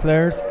 outfield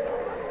players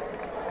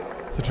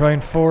to try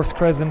and force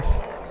Crescent,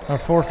 or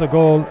force a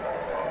goal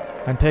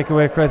and take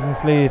away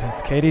Crescent's lead.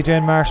 It's Katie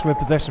Jane Marshall with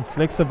possession,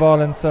 flicks the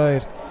ball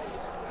inside.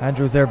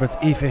 Andrews there, but it's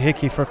Aoife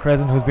Hickey for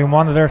Crescent, who's been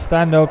one of their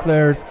standout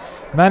players,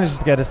 manages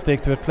to get a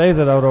stick to it, plays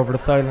it out over the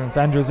sideline. It's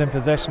Andrews in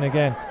possession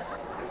again.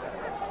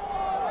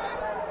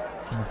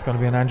 And it's going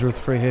to be an Andrews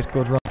free hit.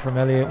 Good run from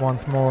Elliott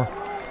once more.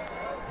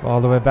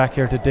 All the way back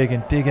here to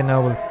Diggin. Diggin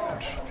now will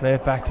play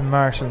it back to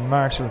Marshall.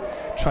 Marshall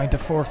trying to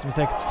force a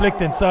mistake. It's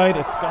flicked inside.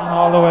 It's gone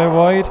all the way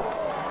wide.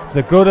 It was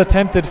a good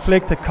attempted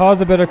flick to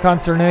cause a bit of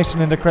consternation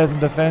in the Crescent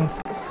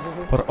defence,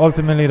 but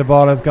ultimately the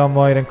ball has gone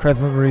wide and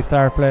Crescent will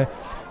restart play.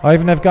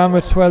 Ivan have gone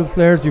with 12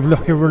 players. You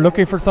were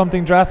looking for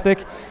something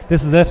drastic.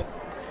 This is it.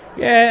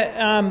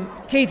 Yeah,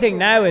 key thing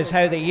now is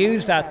how they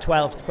use that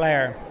 12th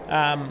player.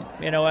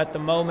 At the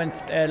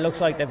moment it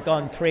looks like they've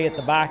gone 3 at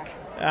the back,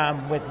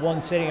 with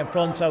 1 sitting in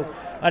front, so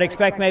I'd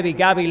expect maybe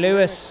Gabby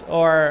Lewis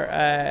or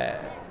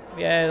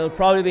it'll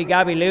probably be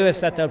Gabby Lewis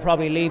that they'll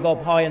probably leave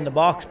up high in the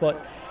box.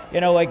 But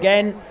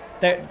again,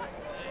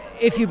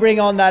 if you bring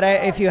on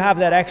if you have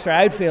that extra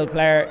outfield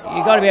player,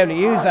 you've got to be able to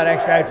use that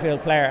extra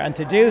outfield player, and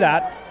to do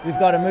that we've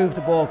got to move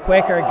the ball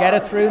quicker, get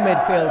it through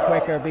midfield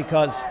quicker,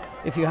 because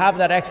if you have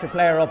that extra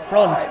player up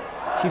front,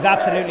 she's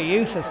absolutely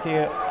useless to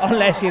you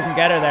unless you can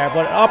get her there.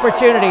 But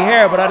opportunity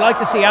here, but I'd like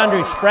to see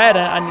Andrew spread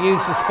and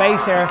use the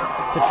space here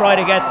to try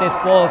to get this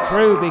ball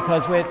through,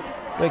 because with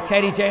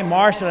Katie Jane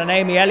Marshall and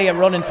Amy Elliott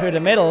running through the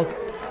middle,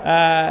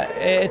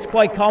 it's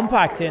quite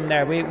compact in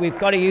there. We've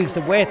got to use the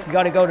width. We've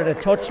got to go to the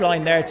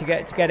touchline there to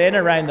get in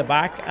around the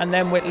back, and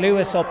then with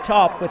Lewis up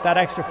top with that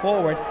extra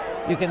forward,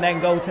 you can then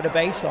go to the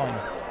baseline.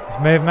 It's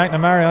Maeve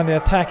McNamara on the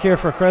attack here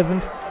for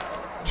Crescent.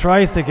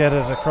 Tries to get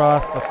it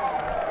across, but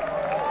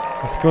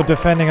it's good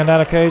defending on that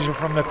occasion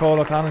from Nicole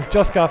O'Connell.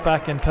 Just got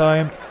back in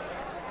time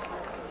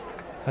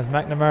as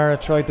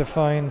McNamara tried to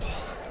find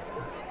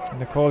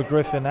Nicole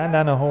Griffin and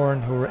Anna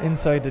Horn, who were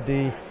inside the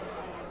D,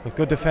 with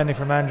good defending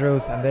from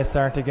Andrews, and they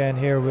start again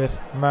here with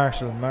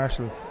Marshall.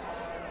 Marshall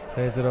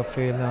plays it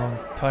upfield now.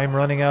 Time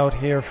running out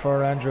here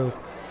for Andrews.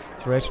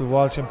 It's Rachel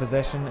Walsh in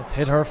possession. It's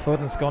hit her foot,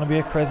 and it's going to be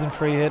a Crescent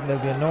free hit, and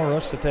there'll be no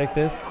rush to take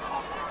this.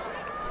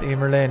 It's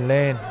Emer Lane.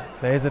 Lane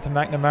plays it to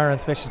McNamara,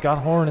 and she's got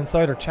Horn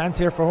inside her. Chance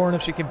here for Horn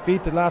if she can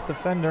beat the last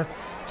defender.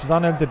 She's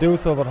unable to do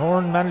so, but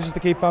Horn manages to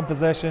keep on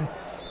possession.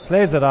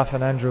 Plays it off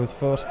an Andrews'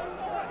 foot.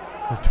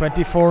 With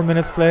 24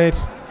 minutes played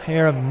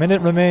here, a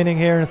minute remaining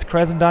here, and it's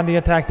Crescent on the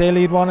attack. They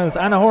lead 1-0. It's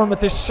Anna Horn with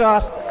this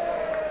shot.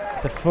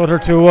 It's a foot or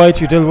two wide.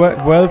 She did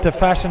well to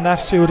fashion that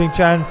shooting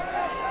chance,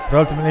 but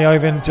ultimately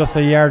Ivan just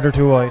a yard or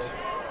two wide.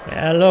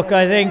 Yeah, look,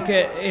 I think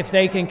if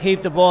they can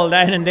keep the ball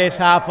down in this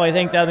half, I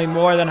think they'll be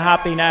more than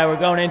happy now. We're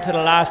going into the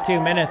last 2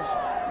 minutes.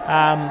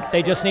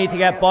 They just need to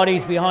get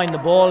bodies behind the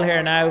ball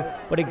here now.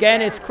 But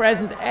again, it's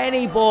Crescent.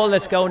 Any ball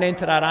that's going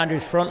into that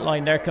Andrews front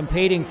line, they're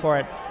competing for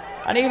it.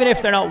 And even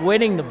if they're not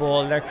winning the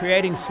ball, they're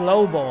creating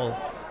slow ball,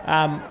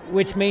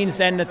 which means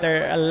then that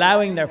they're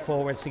allowing their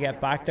forwards to get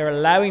back. They're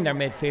allowing their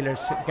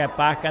midfielders to get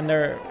back, and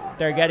they're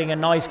getting a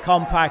nice,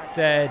 compact,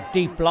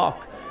 deep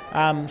block.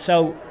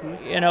 So,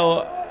 you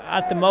know,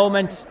 at the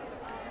moment,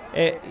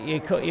 you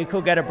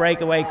could get a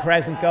breakaway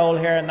Crescent goal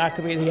here, and that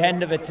could be the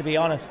end of it, to be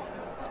honest.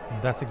 And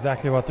that's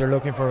exactly what they're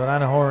looking for.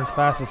 Anna Horn's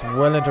pass is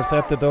well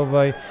intercepted though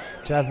by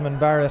Jasmine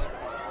Barrett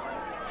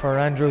for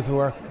Andrews, who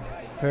are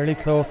fairly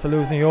close to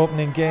losing the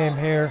opening game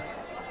here.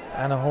 It's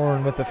Anna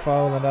Horn with the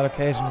foul on that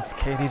occasion. It's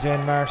Katie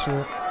Jane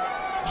Marshall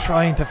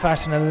trying to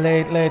fashion a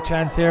late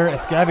chance here.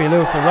 It's Gabby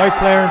Lewis, the right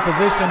player in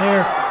position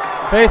here,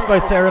 faced by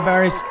Sarah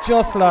Barry. She's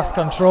just lost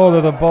control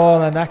of the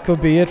ball, and that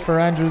could be it for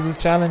Andrews'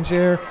 challenge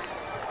here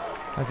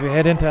as we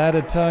head into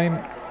added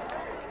time.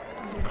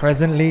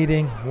 Crescent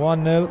leading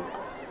 1-0,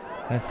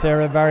 and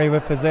Sarah Barry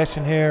with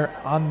possession here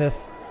on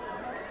this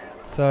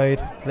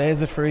side.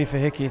 Plays it for Aoife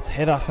Hickey. It's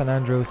hit off an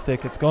Andrews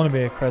stick. It's going to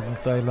be a Crescent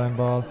sideline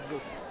ball,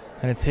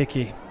 and it's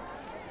Hickey,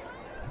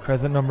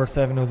 Crescent number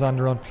 7, who's on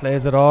the run.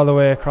 Plays it all the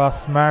way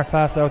across. Smart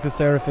pass out to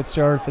Sarah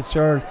Fitzgerald.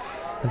 Fitzgerald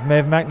has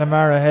Maeve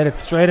McNamara ahead. It's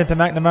straight into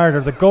McNamara.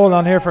 There's a goal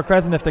on here for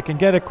Crescent if they can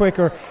get it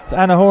quicker. It's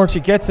Anna Horn. She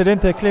gets it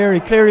into Cleary.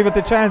 Cleary with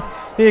the chance.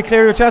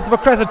 Cleary with chance,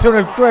 but Crescent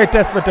doing a great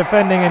desperate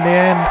defending in the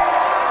end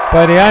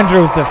by the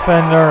Andrews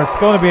defender. It's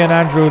going to be an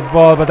Andrews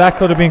ball, but that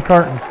could have been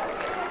curtains.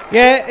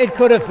 Yeah, it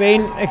could have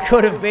been. It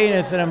could have been.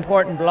 It's an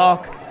important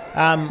block.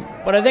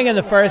 But I think in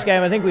the first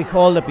game, I think we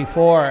called it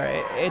before,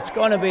 it's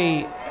going to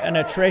be an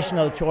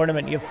attritional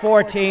tournament. You have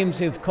 4 teams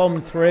who've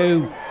come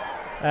through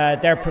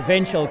their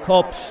provincial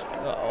cups,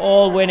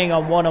 all winning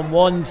on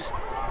one-on-ones.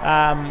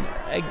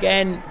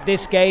 Again,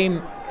 this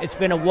game, it's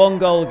been a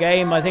 1-goal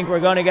game. I think we're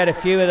going to get a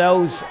few of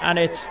those, and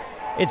it's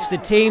the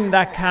team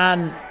that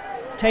can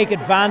take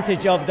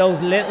advantage of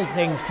those little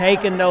things,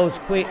 taking those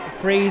quick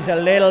frees a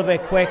little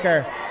bit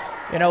quicker,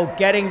 you know,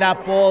 getting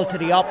that ball to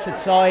the opposite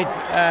side,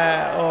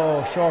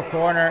 short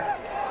corner,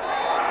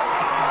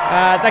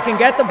 that can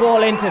get the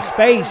ball into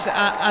space,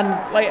 and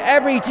like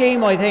every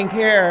team I think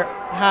here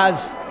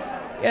has,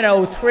 you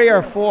know, 3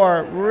 or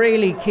 4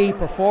 really key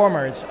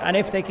performers, and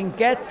if they can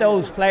get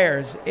those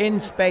players in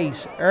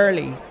space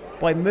early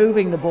by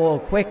moving the ball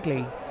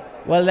quickly,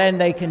 well then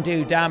they can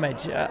do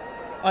damage.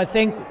 I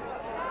think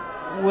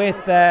with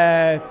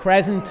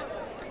Crescent,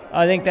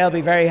 I think they'll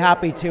be very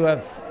happy to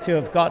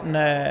have gotten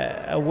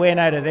a win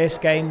out of this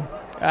game.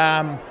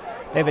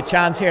 They have a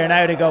chance here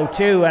now to go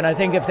 2, and I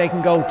think if they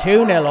can go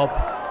 2-0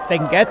 up, if they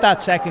can get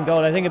that second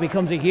goal, I think it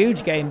becomes a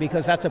huge game,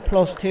 because that's a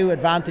 +2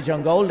 advantage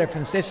on goal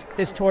difference.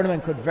 This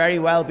tournament could very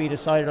well be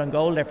decided on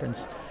goal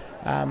difference,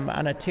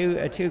 and a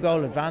two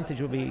goal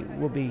advantage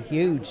would be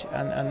huge,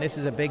 and this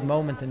is a big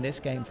moment in this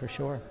game for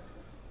sure.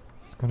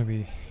 It's going to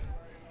be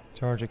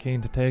Georgia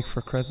Keane to take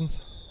for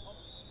Crescent.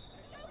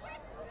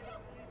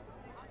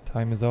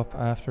 Time is up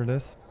after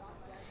this.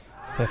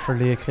 Set for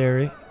Leah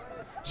Cleary.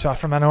 Shot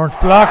from Anna Horn,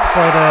 blocked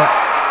by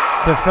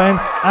the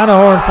defence. Anna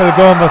Horn still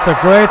going, but it's a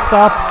great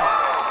stop.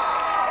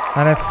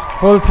 And it's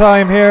full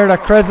time here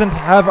that Crescent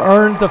have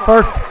earned the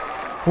first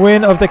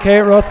win of the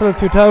Kate Russell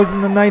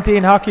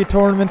 2019 hockey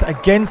tournament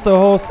against the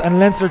host and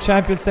Leinster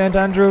champion St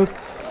Andrews.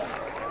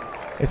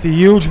 It's a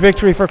huge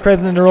victory for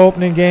Crescent in their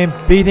opening game,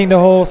 beating the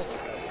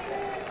hosts.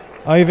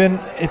 Ivan,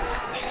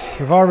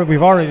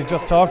 we've already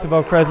just talked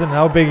about Crescent and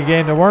how big a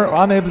game. They weren't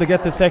unable to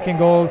get the second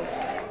goal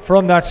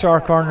from that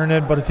short corner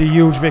in, but it's a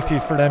huge victory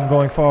for them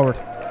going forward.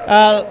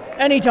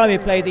 Anytime you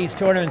play these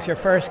tournaments, your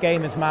first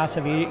game is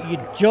massive. You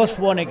just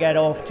want to get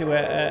off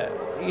to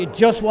you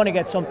just want to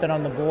get something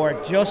on the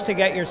board, just to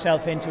get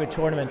yourself into a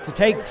tournament. To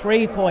take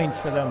 3 points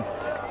for them,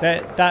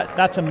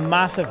 that's a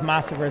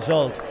massive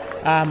result.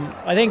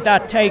 I think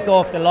that take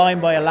off the line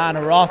by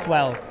Alana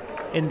Rothwell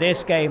in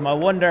this game, I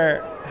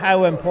wonder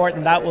how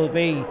important that will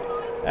be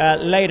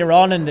later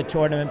on in the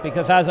tournament,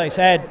 because as I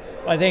said,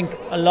 I think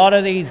a lot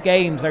of these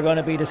games are going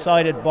to be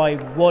decided by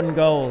 1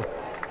 goal,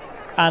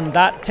 and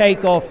that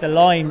take off the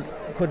line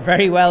could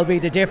very well be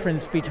the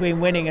difference between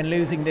winning and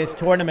losing this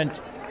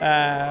tournament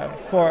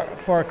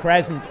for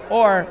Crescent,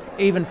 or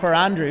even for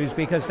Andrews,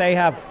 because they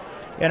have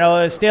you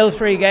know, still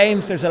 3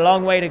 games. There's a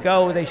long way to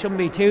go. They shouldn't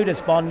be too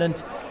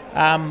despondent.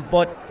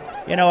 But,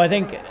 you know, I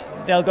think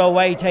they'll go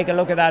away, take a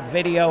look at that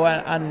video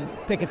and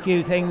pick a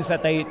few things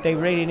that they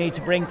really need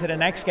to bring to the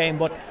next game.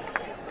 But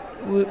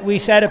we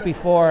said it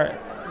before,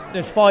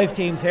 there's 5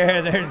 teams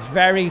here. There's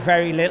very,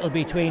 very little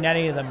between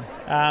any of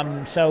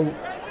them. So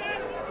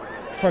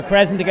for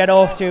Crescent to get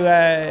off to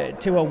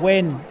a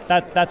win,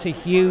 that's a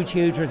huge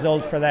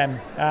result for them.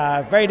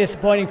 Very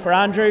disappointing for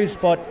Andrews,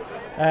 but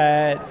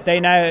they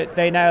now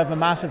have a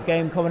massive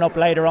game coming up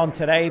later on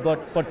today.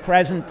 But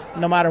Crescent,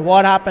 no matter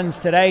what happens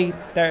today,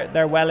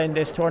 they're well in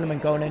this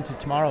tournament going into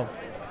tomorrow.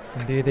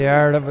 Indeed they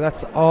are.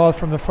 That's all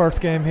from the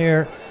first game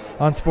here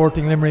on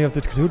Sporting Limerick of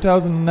the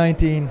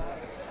 2019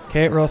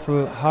 Kate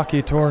Russell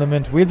Hockey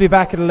Tournament. We'll be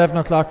back at 11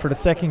 o'clock for the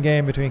second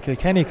game between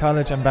Kilkenny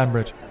College and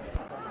Banbridge.